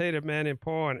lawsuits, most hated man in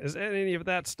porn. Is any of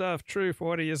that stuff true,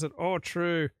 40? Is it all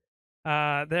true?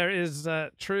 There is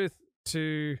truth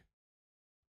to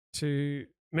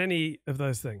many of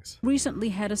those things. Recently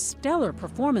had a stellar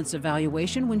performance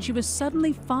evaluation when she was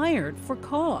suddenly fired for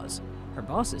cause. Her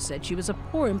bosses said she was a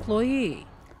poor employee.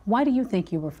 Why do you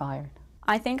think you were fired?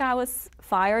 I think I was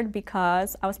fired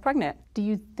because I was pregnant. Do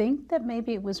you think that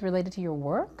maybe it was related to your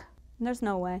work? There's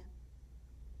no way.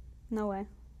 No way.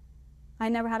 I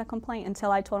never had a complaint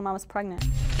until I told him I was pregnant.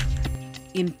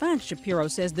 In fact, Shapiro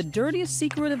says the dirtiest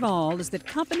secret of all is that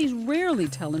companies rarely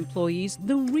tell employees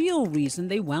the real reason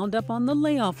they wound up on the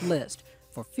layoff list,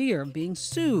 for fear of being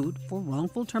sued for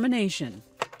wrongful termination.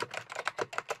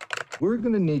 We're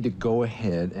going to need to go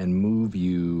ahead and move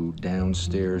you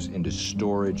downstairs into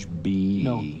storage B.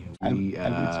 No, I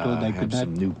was told I could have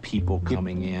some new people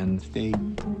coming in.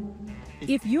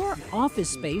 If your office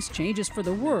space changes for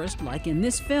the worst, like in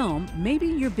this film, maybe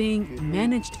you're being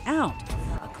managed out.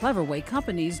 A clever way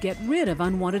companies get rid of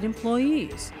unwanted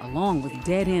employees, along with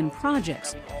dead-end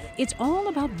projects. It's all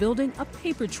about building a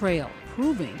paper trail,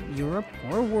 proving you're a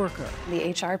poor worker.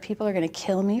 The HR people are going to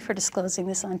kill me for disclosing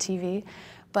this on TV,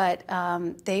 but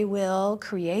they will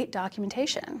create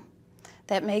documentation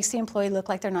that makes the employee look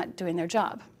like they're not doing their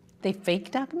job. They fake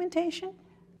documentation?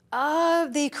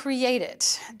 They create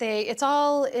it. It's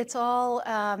all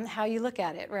how you look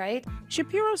at it, right?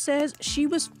 Shapiro says she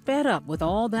was fed up with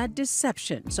all that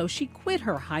deception, so she quit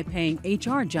her high-paying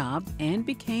HR job and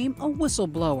became a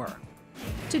whistleblower.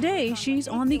 Today, she's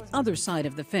on the other side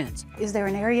of the fence. Is there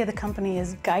an area the company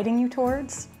is guiding you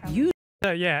towards?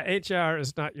 So yeah, HR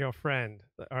is not your friend.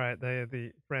 All right, they are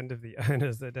the friend of the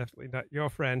owners. They're definitely not your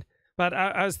friend. But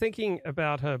I was thinking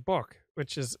about her book,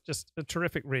 which is just a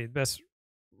terrific read. Best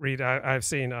read I've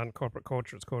seen on corporate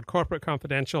culture. It's called Corporate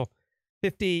Confidential: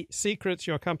 50 Secrets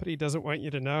Your Company Doesn't Want You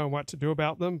to Know and What to Do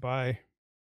About Them, by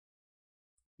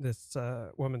this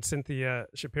woman, Cynthia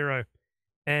Shapiro.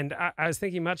 And I was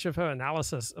thinking much of her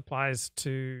analysis applies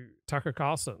to Tucker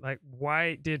Carlson. Like,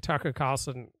 why did Tucker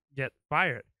Carlson get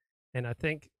fired? And I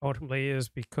think ultimately is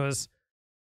because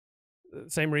the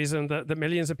same reason that the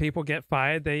millions of people get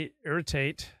fired, they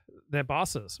irritate their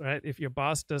bosses, right? If your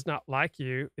boss does not like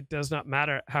you, it does not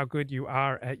matter how good you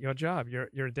are at your job.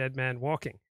 You're a dead man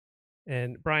walking.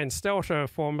 And Brian Stelter,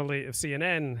 formerly of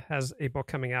CNN, has a book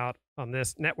coming out on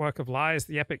this: Network of Lies,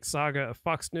 the Epic Saga of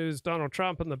Fox News, Donald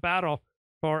Trump, and the Battle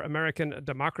for American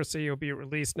Democracy. Will be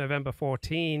released November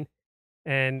 14.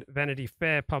 And Vanity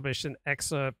Fair published an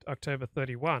excerpt October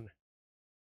 31.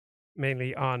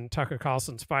 Mainly on Tucker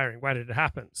Carlson's firing. Why did it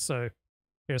happen? So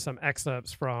here's some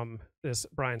excerpts from this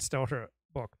Brian Stelter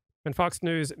book. When Fox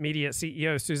News Media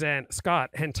CEO Suzanne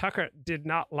Scott, and Tucker did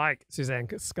not like Suzanne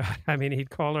Scott. I mean, he'd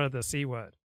call her the C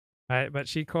word, right? But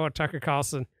she called Tucker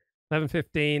Carlson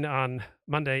 11:15 on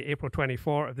Monday, April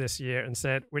 24 of this year, and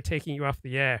said, "We're taking you off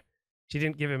the air." She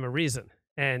didn't give him a reason.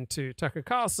 And to Tucker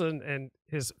Carlson and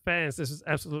his fans, this is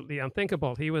absolutely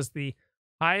unthinkable. He was the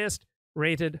highest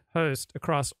rated host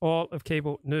across all of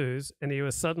cable news, and he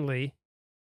was suddenly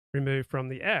removed from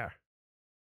the air.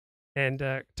 And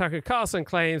Tucker Carlson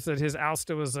claims that his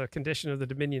ouster was a condition of the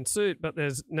Dominion suit, but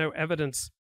there's no evidence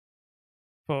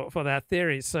for that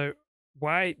theory. So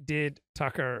why did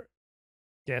Tucker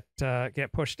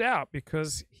get pushed out?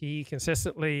 Because he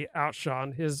consistently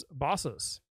outshone his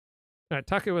bosses. Now,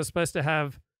 Tucker was supposed to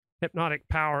have hypnotic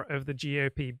power over the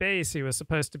GOP base. He was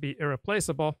supposed to be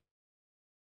irreplaceable.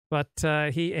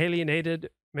 But he alienated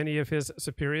many of his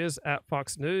superiors at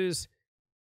Fox News.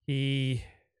 He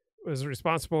was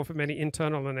responsible for many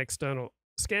internal and external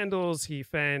scandals. He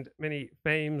fanned many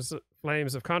flames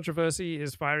of controversy.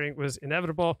 His firing was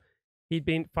inevitable. He'd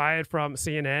been fired from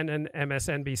CNN and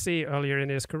MSNBC earlier in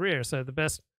his career. So the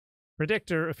best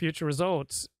predictor of future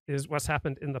results is what's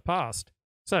happened in the past.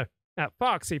 So at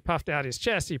Fox, he puffed out his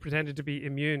chest. He pretended to be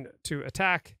immune to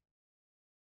attack.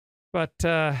 But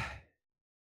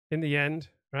in the end,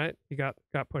 right, he got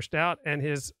pushed out, and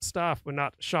his staff were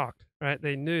not shocked, right?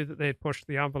 They knew that they'd pushed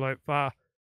the envelope far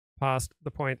past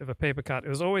the point of a paper cut. It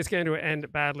was always going to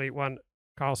end badly. One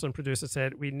Carlson producer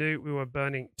said, "We knew we were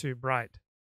burning too bright."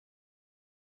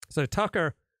 So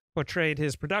Tucker portrayed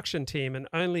his production team, and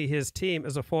only his team,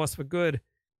 as a force for good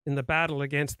in the battle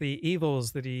against the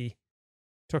evils that he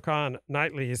took on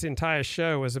nightly. His entire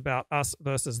show was about us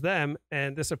versus them,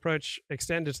 and this approach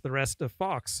extended to the rest of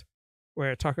Fox,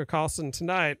 where Tucker Carlson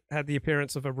tonight had the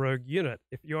appearance of a rogue unit.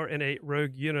 If you're in a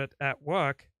rogue unit at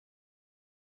work,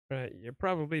 right, you're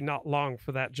probably not long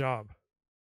for that job.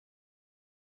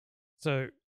 So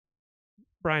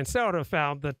Brian Stelter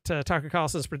found that Tucker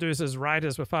Carlson's producers,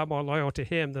 writers, were far more loyal to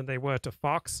him than they were to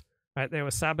Fox. Right, they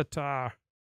were saboteur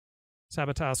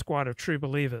squad of true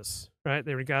believers. Right,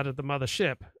 they regarded the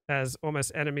mothership as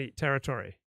almost enemy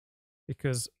territory,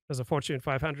 because as a Fortune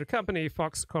 500 company,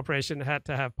 Fox Corporation had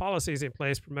to have policies in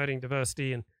place promoting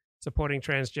diversity and supporting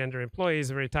transgender employees,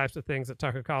 the very types of things that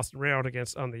Tucker Carlson railed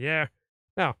against on the air.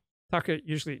 Now, Tucker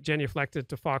usually genuflected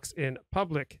to Fox in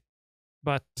public,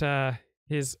 but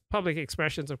his public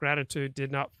expressions of gratitude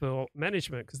did not fool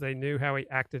management, because they knew how he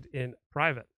acted in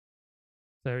private.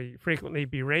 So he frequently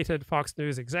berated Fox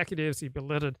News executives, he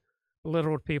belittled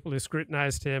people who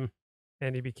scrutinized him,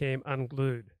 and he became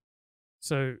unglued.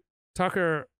 So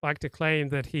Tucker liked to claim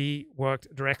that he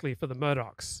worked directly for the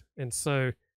Murdochs, and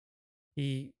so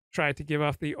he tried to give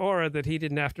off the aura that he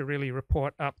didn't have to really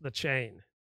report up the chain,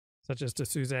 such as to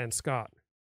Suzanne Scott.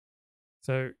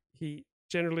 So he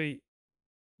generally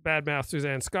badmouthed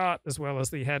Suzanne Scott, as well as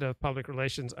the head of public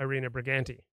relations, Irina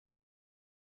Briganti.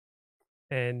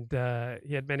 And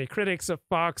he had many critics of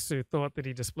Fox who thought that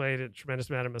he displayed a tremendous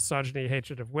amount of misogyny,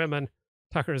 hatred of women.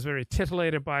 Tucker is very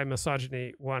titillated by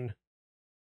misogyny, one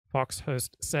Fox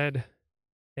host said.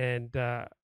 And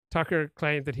Tucker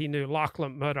claimed that he knew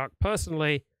Lachlan Murdoch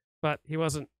personally, but he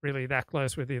wasn't really that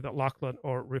close with either Lachlan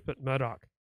or Rupert Murdoch.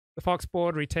 The Fox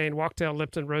board retained Wachtell,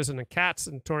 Lipton, Rosen, and Katz,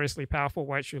 a notoriously powerful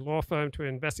white shoe law firm, to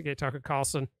investigate Tucker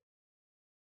Carlson.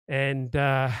 And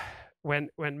when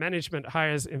management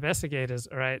hires investigators,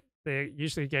 all right, they're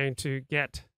usually going to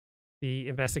get the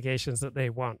investigations that they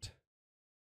want.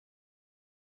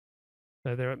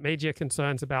 So there are major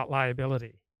concerns about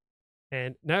liability.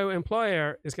 And no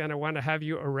employer is going to want to have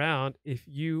you around if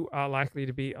you are likely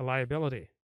to be a liability.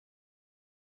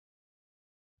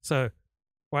 So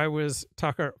why was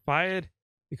Tucker fired?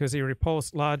 Because he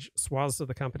repulsed large swaths of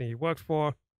the company he worked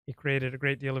for. He created a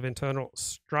great deal of internal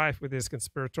strife with his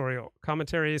conspiratorial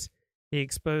commentaries. He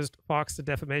exposed Fox to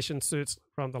defamation suits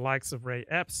from the likes of Ray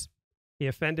Epps. He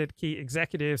offended key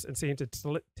executives and seemed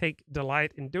to take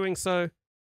delight in doing so.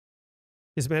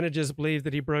 His managers believed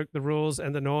that he broke the rules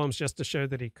and the norms just to show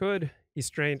that he could. He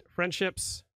strained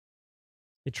friendships.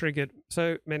 He triggered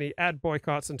so many ad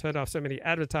boycotts and turned off so many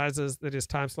advertisers that his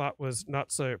time slot was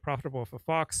not so profitable for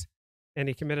Fox. And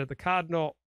he committed the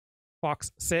cardinal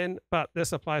Fox sin, but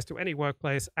this applies to any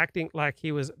workplace, acting like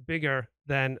he was bigger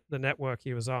than the network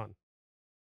he was on.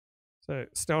 So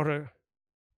Stelter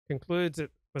concludes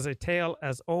it was a tale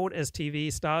as old as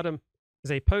TV. Stardom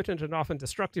is a potent and often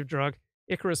destructive drug.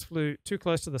 Icarus flew too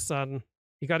close to the sun.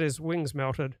 He got his wings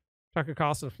melted. Tucker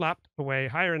Carlson flapped away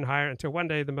higher and higher until one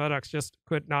day the Murdochs just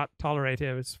could not tolerate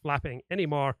his flapping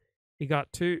anymore. He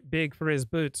got too big for his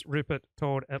boots, Rupert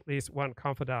told at least one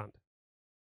confidant.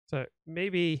 So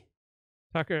maybe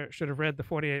Tucker should have read the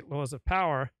 48 Laws of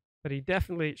Power, but he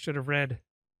definitely should have read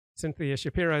Cynthia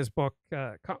Shapiro's book,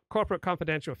 Corporate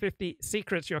Confidential, 50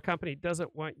 Secrets Your Company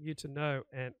Doesn't Want You to Know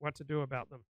and What to Do About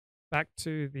Them. Back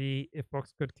to the If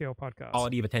Books Could Kill podcast.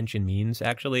 Quality of attention means,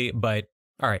 actually, but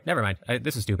all right, never mind.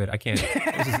 This is stupid. I can't.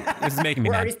 This is making me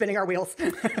We're mad. already spinning our wheels.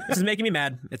 This is making me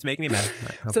mad. It's making me mad.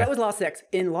 Okay. So that was Law 6.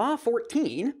 In Law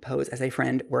 14, pose as a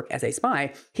friend, work as a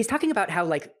spy, he's talking about how,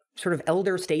 like, sort of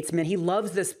elder statesman. He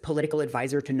loves this political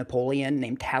advisor to Napoleon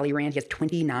named Talleyrand. He has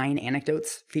 29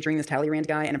 anecdotes featuring this Talleyrand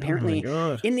guy. And apparently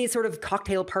in these sort of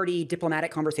cocktail party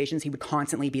diplomatic conversations, he would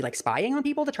constantly be like spying on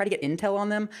people to try to get intel on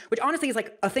them, which honestly is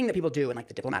like a thing that people do in like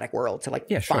the diplomatic world. So like,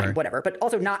 yeah, fine, sure. Whatever. But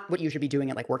also not what you should be doing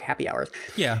at like work happy hours.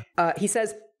 Yeah. He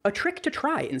says, a trick to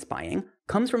try in spying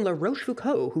comes from La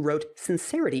Rochefoucauld, who wrote,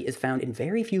 sincerity is found in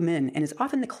very few men and is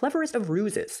often the cleverest of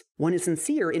ruses. One is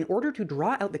sincere in order to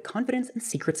draw out the confidence and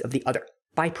secrets of the other.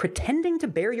 By pretending to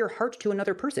bare your heart to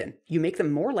another person, you make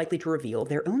them more likely to reveal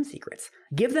their own secrets.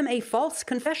 Give them a false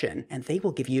confession, and they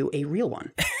will give you a real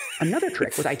one. Another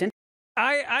trick was identifying.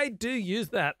 I do use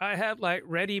that. I have like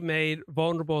ready-made,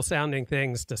 vulnerable sounding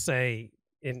things to say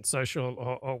in social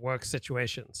or work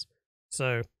situations.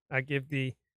 So I give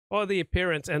the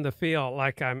appearance and the feel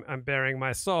like I'm bearing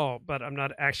my soul, but I'm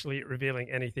not actually revealing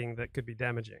anything that could be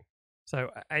damaging. So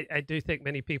I do think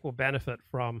many people benefit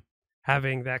from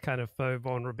having that kind of faux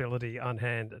vulnerability on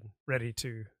hand and ready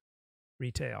to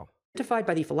retail. Identified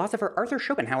by the philosopher Arthur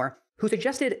Schopenhauer, who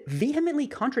suggested vehemently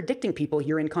contradicting people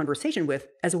you're in conversation with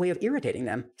as a way of irritating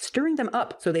them, stirring them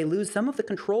up so they lose some of the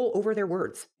control over their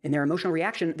words. In their emotional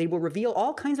reaction, they will reveal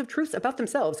all kinds of truths about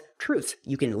themselves, truths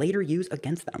you can later use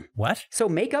against them. What? So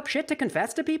make up shit to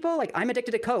confess to people? Like, I'm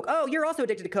addicted to Coke. Oh, you're also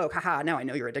addicted to Coke. Haha, now I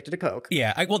know you're addicted to Coke.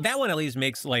 Yeah, well, that one at least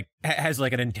makes like, has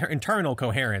like an internal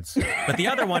coherence. But the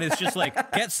other one is just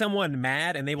like, get someone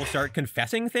mad and they will start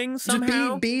confessing things somehow.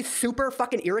 Just be super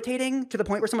fucking irritating to the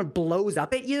point where someone blows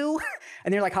up at you.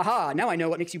 And they're like, haha, now I know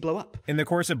what makes you blow up. In the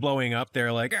course of blowing up,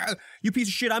 they're like, ah, you piece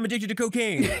of shit, I'm addicted to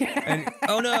cocaine. And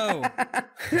oh no.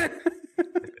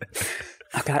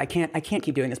 Oh God, I can't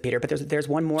keep doing this, Peter, but there's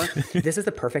one more. This is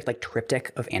the perfect like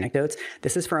triptych of anecdotes.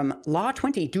 This is from Law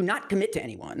 20, do not commit to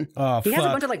anyone. Oh, he has a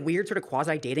bunch of like weird sort of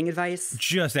quasi-dating advice.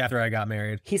 Just after I got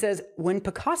married. He says, when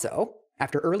Picasso,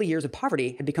 after early years of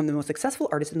poverty, had become the most successful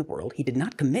artist in the world, he did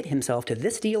not commit himself to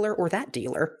this dealer or that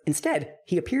dealer. Instead,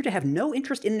 he appeared to have no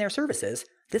interest in their services.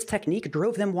 This technique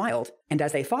drove them wild, and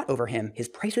as they fought over him, his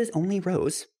prices only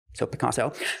rose. So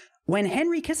Picasso. When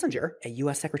Henry Kissinger, a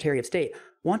U.S. Secretary of State,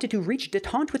 wanted to reach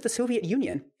détente with the Soviet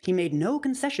Union, he made no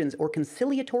concessions or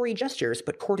conciliatory gestures,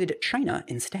 but courted China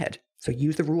instead. So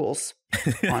use the rules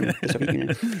on the Soviet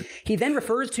Union. He then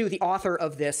refers to the author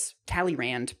of this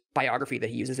Talleyrand biography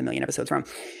that he uses a million episodes from.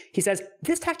 He says,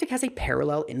 this tactic has a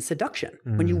parallel in seduction.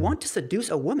 When you want to seduce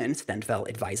a woman, Stenfeld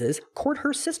advises, court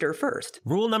her sister first.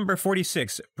 Rule number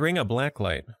 46, bring a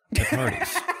blacklight to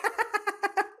parties.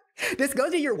 This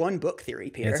goes to your one book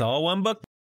theory, Peter. It's all one book.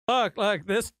 Look,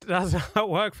 this does not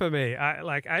work for me.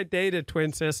 I dated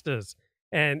twin sisters,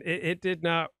 and it did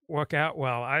not work out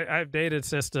well. I've dated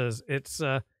sisters. It's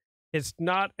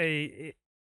not a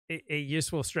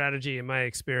useful strategy in my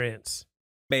experience.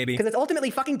 Baby. Because it's ultimately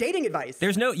fucking dating advice.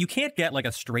 You can't get like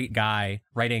a straight guy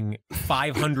writing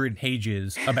 500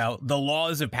 pages about the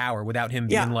laws of power without him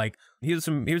being like, here's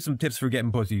some tips for getting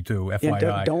pussy too, FYI.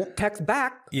 Yeah, don't text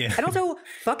back. Yeah. And also,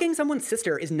 fucking someone's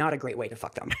sister is not a great way to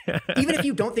fuck them. Even if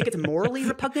you don't think it's morally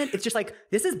repugnant, it's just like,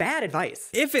 this is bad advice.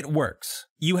 If it works,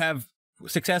 you have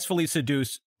successfully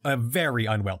seduced a very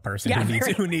unwell person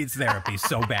who needs therapy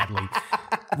so badly.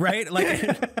 Right? Like,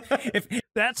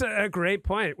 That's a great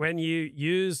point. When you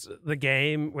use the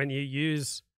game, when you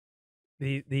use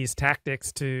these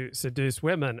tactics to seduce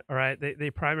women, all right,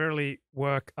 they primarily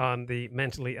work on the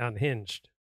mentally unhinged.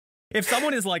 If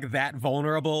someone is like that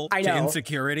vulnerable to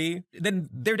insecurity, then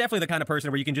they're definitely the kind of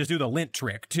person where you can just do the lint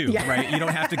trick too, right? You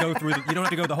don't have to go through you don't have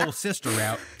to go the whole sister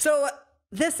route. So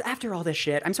after all this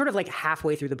shit, I'm sort of like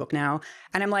halfway through the book now,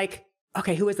 and I'm like,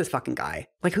 okay, who is this fucking guy?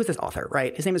 Like, who's this author,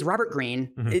 right? His name is Robert Greene.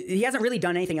 Mm-hmm. He hasn't really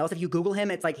done anything else. If you Google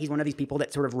him, it's like he's one of these people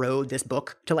that sort of rode this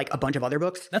book to like a bunch of other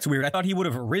books. That's weird. I thought he would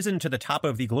have risen to the top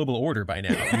of the global order by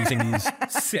now using these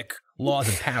sick laws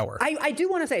of power. I do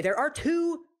want to say there are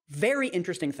two very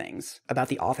interesting things about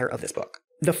the author of this book.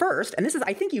 The first, and this is,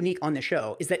 I think, unique on the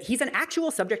show, is that he's an actual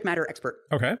subject matter expert.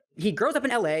 Okay. He grows up in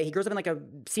LA. He grows up in like a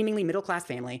seemingly middle-class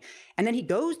family. And then he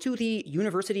goes to the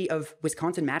University of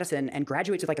Wisconsin-Madison and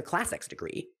graduates with like a classics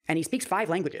degree. And he speaks 5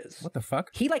 languages. What the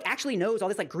fuck? He like actually knows all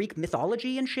this like Greek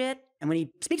mythology and shit. And when he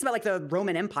speaks about like the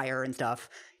Roman Empire and stuff,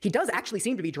 he does actually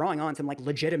seem to be drawing on some like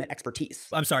legitimate expertise.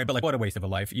 I'm sorry, but like what a waste of a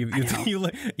life. You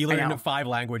learn 5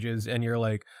 languages and you're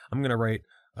like, I'm going to write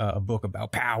a book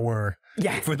about power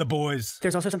for the boys.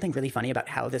 There's also something really funny about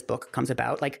how this book comes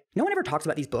about. Like, no one ever talks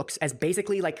about these books as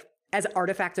basically like as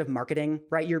artifacts of marketing,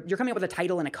 right? You're coming up with a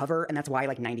title and a cover, and that's why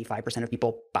like 95% of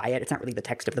people buy it. It's not really the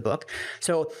text of the book.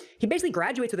 So he basically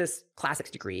graduates with this classics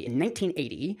degree in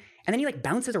 1980, and then he like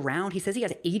bounces around. He says he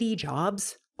has 80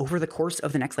 jobs over the course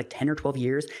of the next like 10 or 12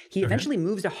 years. He eventually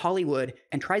moves to Hollywood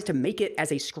and tries to make it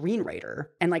as a screenwriter.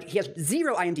 And like he has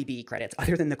 0 IMDb credits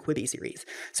other than the Quibi series.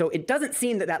 So it doesn't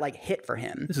seem that like hit for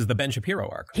him. This is the Ben Shapiro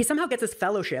arc. He somehow gets this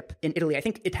fellowship in Italy. I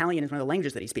think Italian is one of the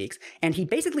languages that he speaks. And he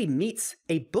basically meets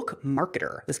a book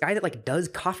marketer, this guy that like does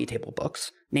coffee table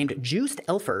books, named Joost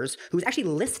Elfers, who's actually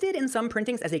listed in some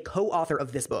printings as a co-author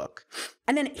of this book.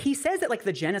 And then he says that like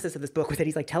the genesis of this book was that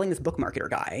he's like telling this book marketer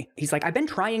guy, he's like, I've been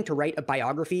trying to write a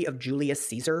biography of Julius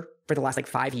Caesar for the last like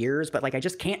 5 years, but like I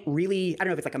just can't really, I don't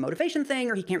know if it's like a motivation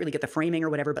thing or he can't really get the framing or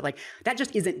whatever, but like that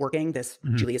just isn't working, this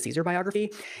Julius Caesar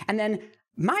biography. And then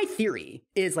my theory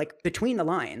is like between the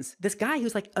lines, this guy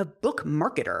who's like a book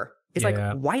marketer is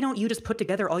like, why don't you just put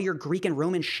together all your Greek and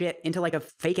Roman shit into like a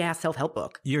fake ass self-help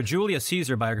book? Your Julius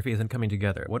Caesar biography isn't coming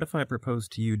together. What if I propose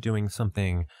to you doing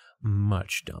something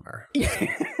much dumber?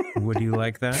 Would you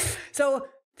like that? So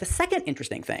the second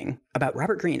interesting thing about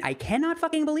Robert Greene, I cannot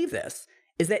fucking believe this,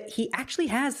 is that he actually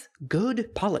has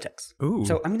good politics. Ooh.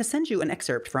 So I'm going to send you an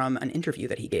excerpt from an interview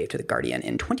that he gave to The Guardian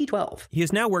in 2012. He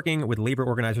is now working with labor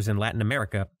organizers in Latin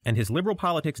America, and his liberal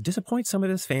politics disappoint some of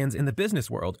his fans in the business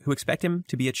world who expect him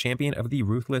to be a champion of the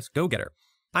ruthless go-getter.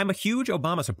 I'm a huge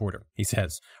Obama supporter, he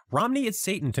says. Romney is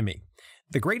Satan to me.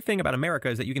 The great thing about America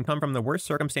is that you can come from the worst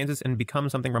circumstances and become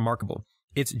something remarkable.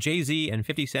 It's Jay-Z and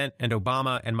 50 Cent and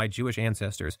Obama and my Jewish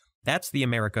ancestors. That's the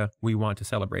America we want to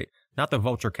celebrate, not the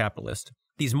vulture capitalist.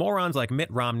 These morons like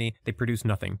Mitt Romney, they produce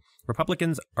nothing.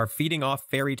 Republicans are feeding off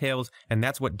fairy tales, and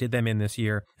that's what did them in this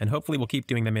year, and hopefully will keep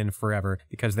doing them in forever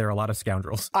because they're a lot of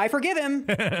scoundrels. I forgive him.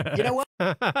 You know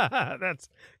what? That's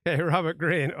Robert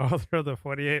Greene, author of the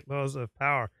 48 Laws of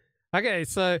Power. Okay,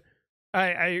 so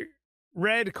I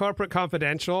read Corporate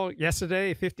Confidential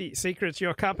yesterday, 50 Secrets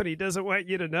Your Company Doesn't Want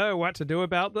You to Know What to Do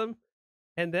About Them.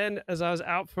 And then as I was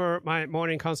out for my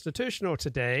morning constitutional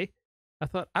today, I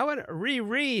thought I want to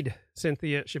reread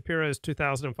Cynthia Shapiro's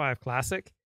 2005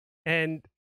 classic and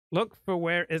look for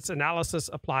where its analysis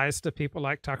applies to people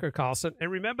like Tucker Carlson.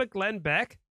 And remember Glenn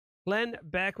Beck? Glenn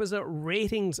Beck was a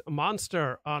ratings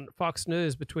monster on Fox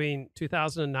News between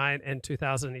 2009 and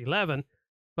 2011,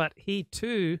 but he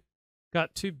too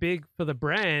got too big for the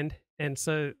brand, and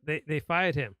so they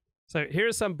fired him. So here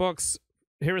are some books,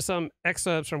 here are some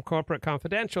excerpts from Corporate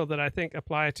Confidential that I think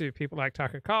apply to people like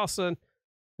Tucker Carlson,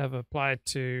 have applied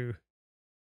to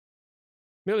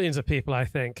millions of people, I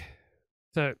think.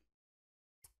 So,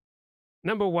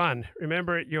 number one,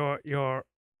 remember your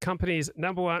company's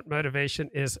number one motivation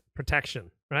is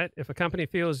protection, right? If a company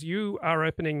feels you are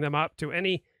opening them up to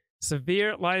any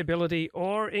severe liability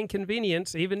or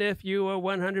inconvenience, even if you are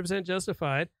 100%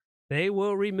 justified, they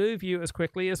will remove you as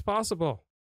quickly as possible,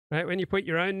 right? When you put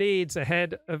your own needs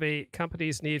ahead of a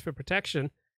company's need for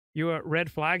protection, you are red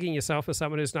flagging yourself as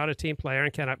someone who's not a team player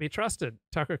and cannot be trusted.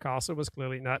 Tucker Carlson was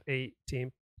clearly not a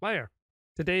team player.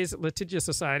 Today's litigious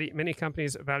society, many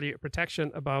companies value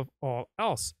protection above all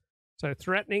else. So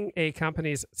threatening a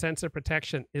company's sense of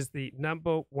protection is the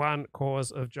number one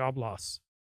cause of job loss.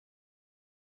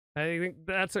 I think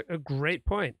that's a great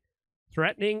point.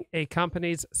 Threatening a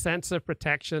company's sense of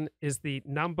protection is the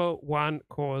number one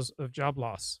cause of job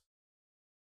loss.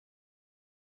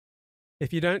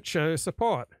 If you don't show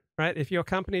support, right? If your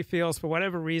company feels for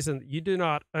whatever reason you do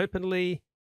not openly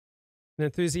and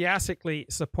enthusiastically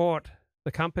support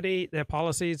the company, their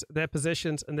policies, their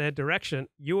positions, and their direction,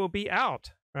 you will be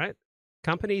out, right?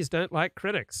 Companies don't like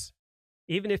critics.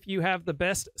 Even if you have the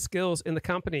best skills in the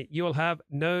company, you will have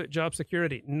no job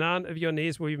security. None of your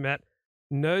needs will be met.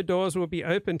 No doors will be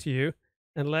open to you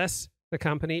unless the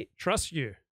company trusts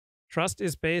you. Trust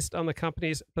is based on the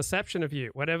company's perception of you.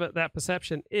 Whatever that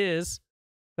perception is,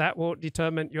 that will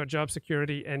determine your job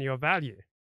security and your value.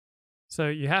 So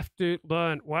you have to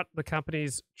learn what the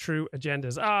company's true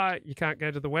agendas are. You can't go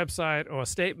to the website or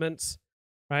statements,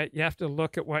 right? You have to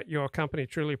look at what your company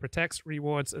truly protects,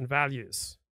 rewards, and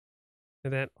values.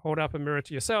 And then hold up a mirror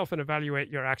to yourself and evaluate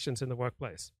your actions in the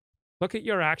workplace. Look at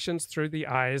your actions through the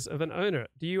eyes of an owner.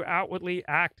 Do you outwardly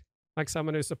act like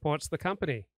someone who supports the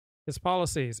company, its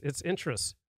policies, its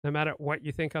interests, no matter what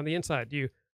you think on the inside? Do you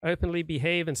openly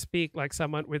behave and speak like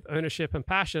someone with ownership and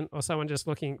passion, or someone just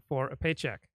looking for a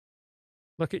paycheck?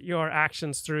 Look at your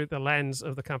actions through the lens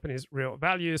of the company's real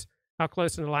values. How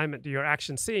close in alignment do your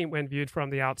actions seem when viewed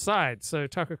from the outside? So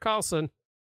Tucker Carlson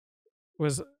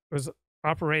was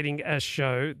operating a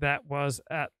show that was,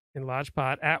 in large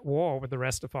part, at war with the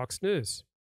rest of Fox News.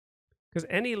 Because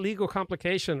any legal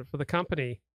complication for the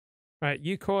company, right,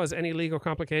 you cause any legal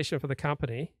complication for the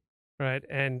company, right,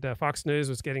 and Fox News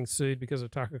was getting sued because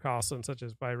of Tucker Carlson, such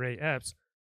as by Ray Epps,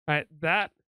 right, that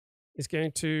is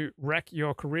going to wreck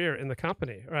your career in the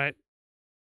company, right?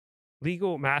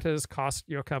 Legal matters cost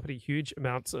your company huge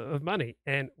amounts of money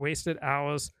and wasted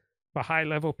hours for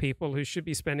high-level people who should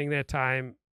be spending their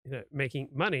time, making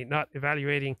money, not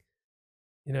evaluating,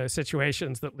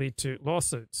 situations that lead to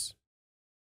lawsuits.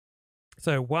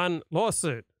 So one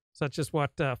lawsuit, such as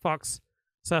what Fox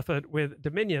suffered with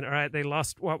Dominion, all right, they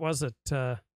lost, what was it,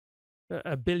 $1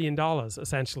 billion,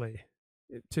 essentially,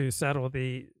 to settle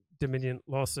the Dominion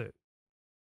lawsuit.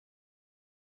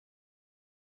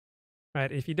 Right.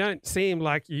 If you don't seem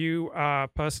like you are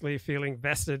personally feeling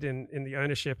vested in the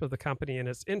ownership of the company and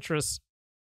its interests,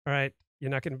 all right,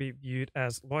 you're not going to be viewed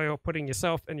as loyal. Putting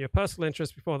yourself and your personal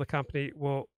interests before the company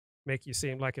will make you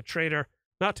seem like a traitor,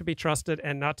 not to be trusted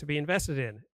and not to be invested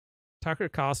in. Tucker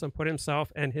Carlson put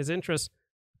himself and his interests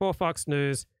before Fox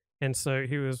News, and so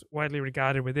he was widely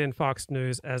regarded within Fox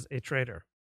News as a traitor.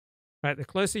 Right. The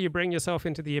closer you bring yourself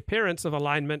into the appearance of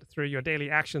alignment through your daily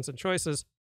actions and choices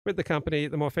with the company,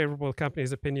 the more favorable the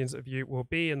company's opinions of you will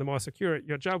be, and the more secure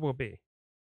your job will be.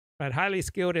 Right? Highly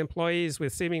skilled employees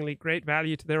with seemingly great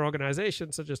value to their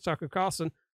organization, such as Tucker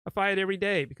Carlson, are fired every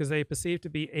day because they are perceived to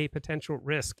be a potential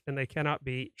risk and they cannot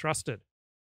be trusted.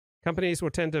 Companies will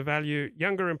tend to value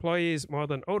younger employees more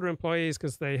than older employees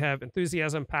because they have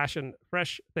enthusiasm, passion,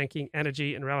 fresh thinking,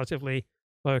 energy, and relatively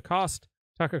low cost.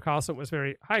 Tucker Carlson was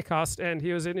very high cost, and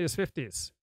he was in his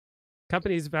 50s.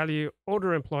 Companies value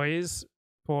older employees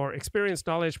for experience,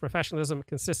 knowledge, professionalism,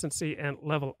 consistency, and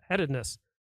level-headedness.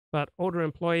 But older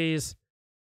employees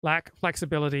lack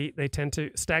flexibility. They tend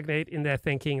to stagnate in their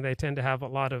thinking. They tend to have a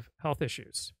lot of health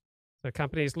issues. So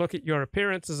companies look at your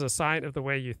appearance as a sign of the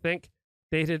way you think.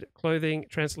 Dated clothing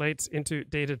translates into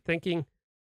dated thinking.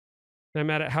 No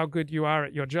matter how good you are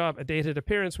at your job, a dated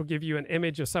appearance will give you an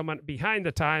image of someone behind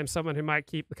the times, someone who might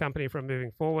keep the company from moving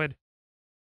forward.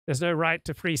 There's no right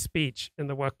to free speech in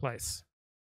the workplace,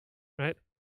 right?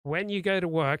 When you go to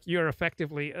work, you're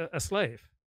effectively a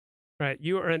slave, right?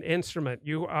 You are an instrument.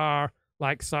 You are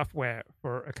like software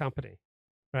for a company,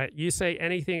 right? You say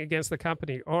anything against the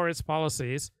company or its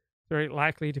policies, very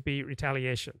likely to be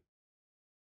retaliation,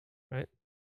 right?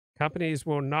 Companies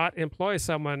will not employ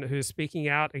someone who's speaking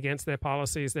out against their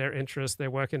policies, their interests, their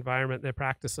work environment, their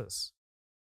practices,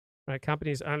 right?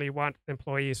 Companies only want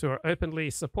employees who are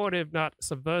openly supportive, not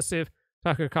subversive.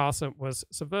 Tucker Carlson was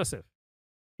subversive.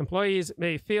 Employees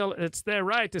may feel it's their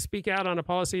right to speak out on a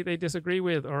policy they disagree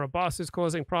with or a boss who's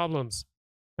causing problems.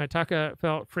 Right? Tucker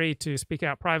felt free to speak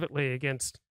out privately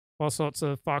against all sorts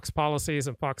of Fox policies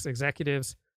and Fox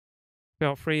executives,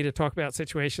 felt free to talk about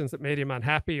situations that made him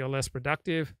unhappy or less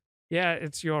productive. Yeah,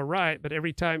 it's your right, but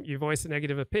every time you voice a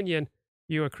negative opinion,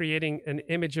 you are creating an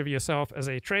image of yourself as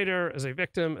a traitor, as a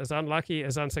victim, as unlucky,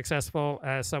 as unsuccessful,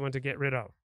 as someone to get rid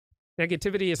of.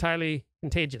 Negativity is highly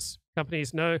contagious.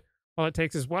 Companies know all it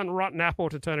takes is one rotten apple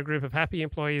to turn a group of happy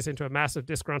employees into a mass of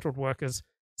disgruntled workers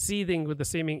seething with the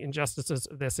seeming injustices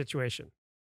of their situation.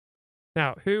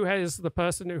 Now, who is the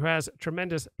person who has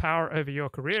tremendous power over your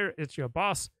career? It's your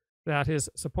boss. Without his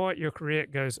support, your career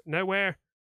goes nowhere.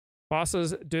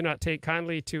 Bosses do not take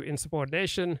kindly to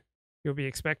insubordination. You'll be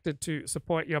expected to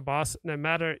support your boss no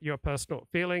matter your personal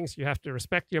feelings. You have to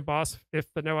respect your boss, if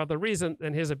for no other reason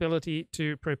than his ability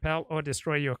to propel or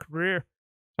destroy your career.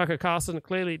 Tucker Carlson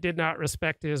clearly did not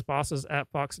respect his bosses at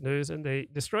Fox News, and they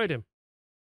destroyed him.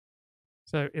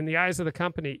 So in the eyes of the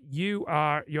company, you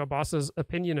are your boss's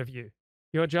opinion of you.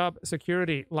 Your job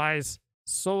security lies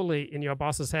solely in your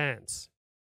boss's hands.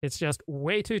 It's just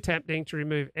way too tempting to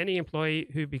remove any employee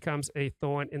who becomes a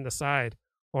thorn in the side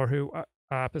or who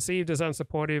are perceived as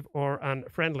unsupportive or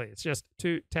unfriendly. It's just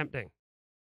too tempting.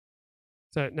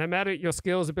 So no matter your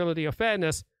skills, ability, or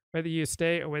fairness, whether you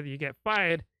stay or whether you get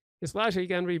fired, it's largely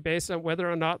going to be based on whether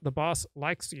or not the boss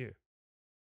likes you.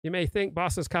 You may think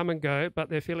bosses come and go, but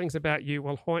their feelings about you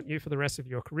will haunt you for the rest of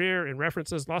your career in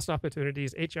references, lost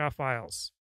opportunities, HR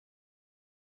files.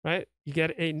 Right? You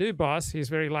get a new boss, he's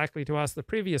very likely to ask the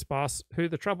previous boss who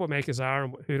the troublemakers are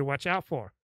and who to watch out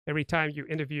for. Every time you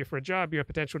interview for a job, your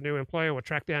potential new employer will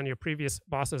track down your previous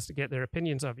bosses to get their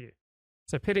opinions of you.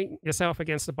 So pitting yourself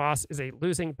against the boss is a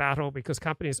losing battle because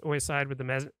companies always side with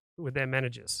their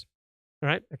managers. All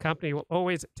right? A company will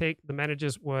always take the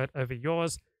manager's word over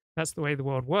yours. That's the way the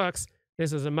world works.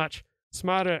 This is a much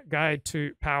smarter guide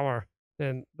to power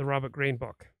than the Robert Greene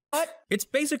book. It's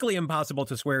basically impossible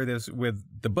to square this with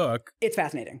the book. It's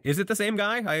fascinating. Is it the same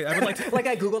guy? I would like to... Like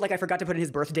I Googled, like I forgot to put in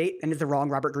his birth date and it's the wrong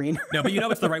Robert Greene. No, but you know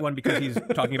it's the right one because he's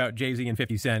talking about Jay-Z and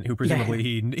 50 Cent, who presumably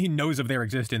he knows of their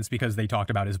existence because they talked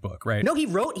about his book, right? No,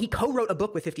 he co-wrote a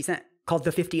book with 50 Cent called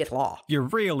The 50th Law. You're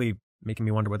really making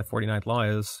me wonder what the 49th Law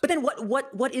is. But then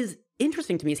what is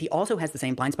interesting to me is he also has the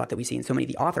same blind spot that we see in so many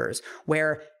of the authors,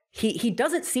 where he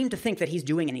doesn't seem to think that he's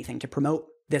doing anything to promote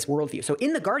this worldview. So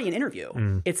in the Guardian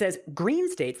interview, it says,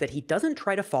 Greene states that he doesn't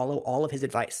try to follow all of his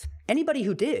advice. Anybody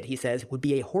who did, he says, would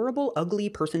be a horrible, ugly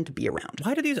person to be around.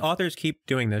 Why do these authors keep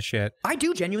doing this shit? I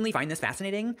do genuinely find this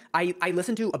fascinating. I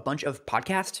listen to a bunch of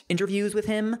podcast interviews with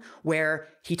him where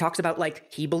he talks about,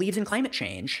 like, he believes in climate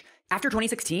change. After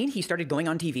 2016, he started going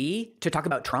on TV to talk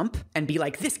about Trump and be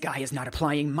like, this guy is not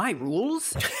applying my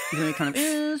rules. He kind of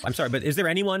is. I'm sorry, but is there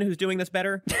anyone who's doing this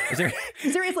better? Is there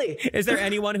seriously? Is there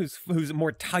anyone who's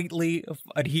more tightly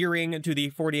adhering to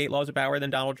the 48 laws of power than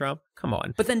Donald Trump? Come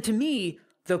on. But then to me,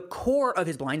 the core of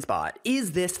his blind spot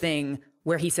is this thing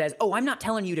where he says, oh, I'm not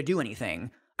telling you to do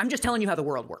anything. I'm just telling you how the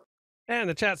world works. And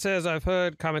the chat says, I've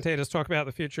heard commentators talk about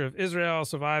the future of Israel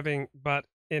surviving, but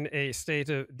in a state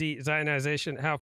of de-Zionization. How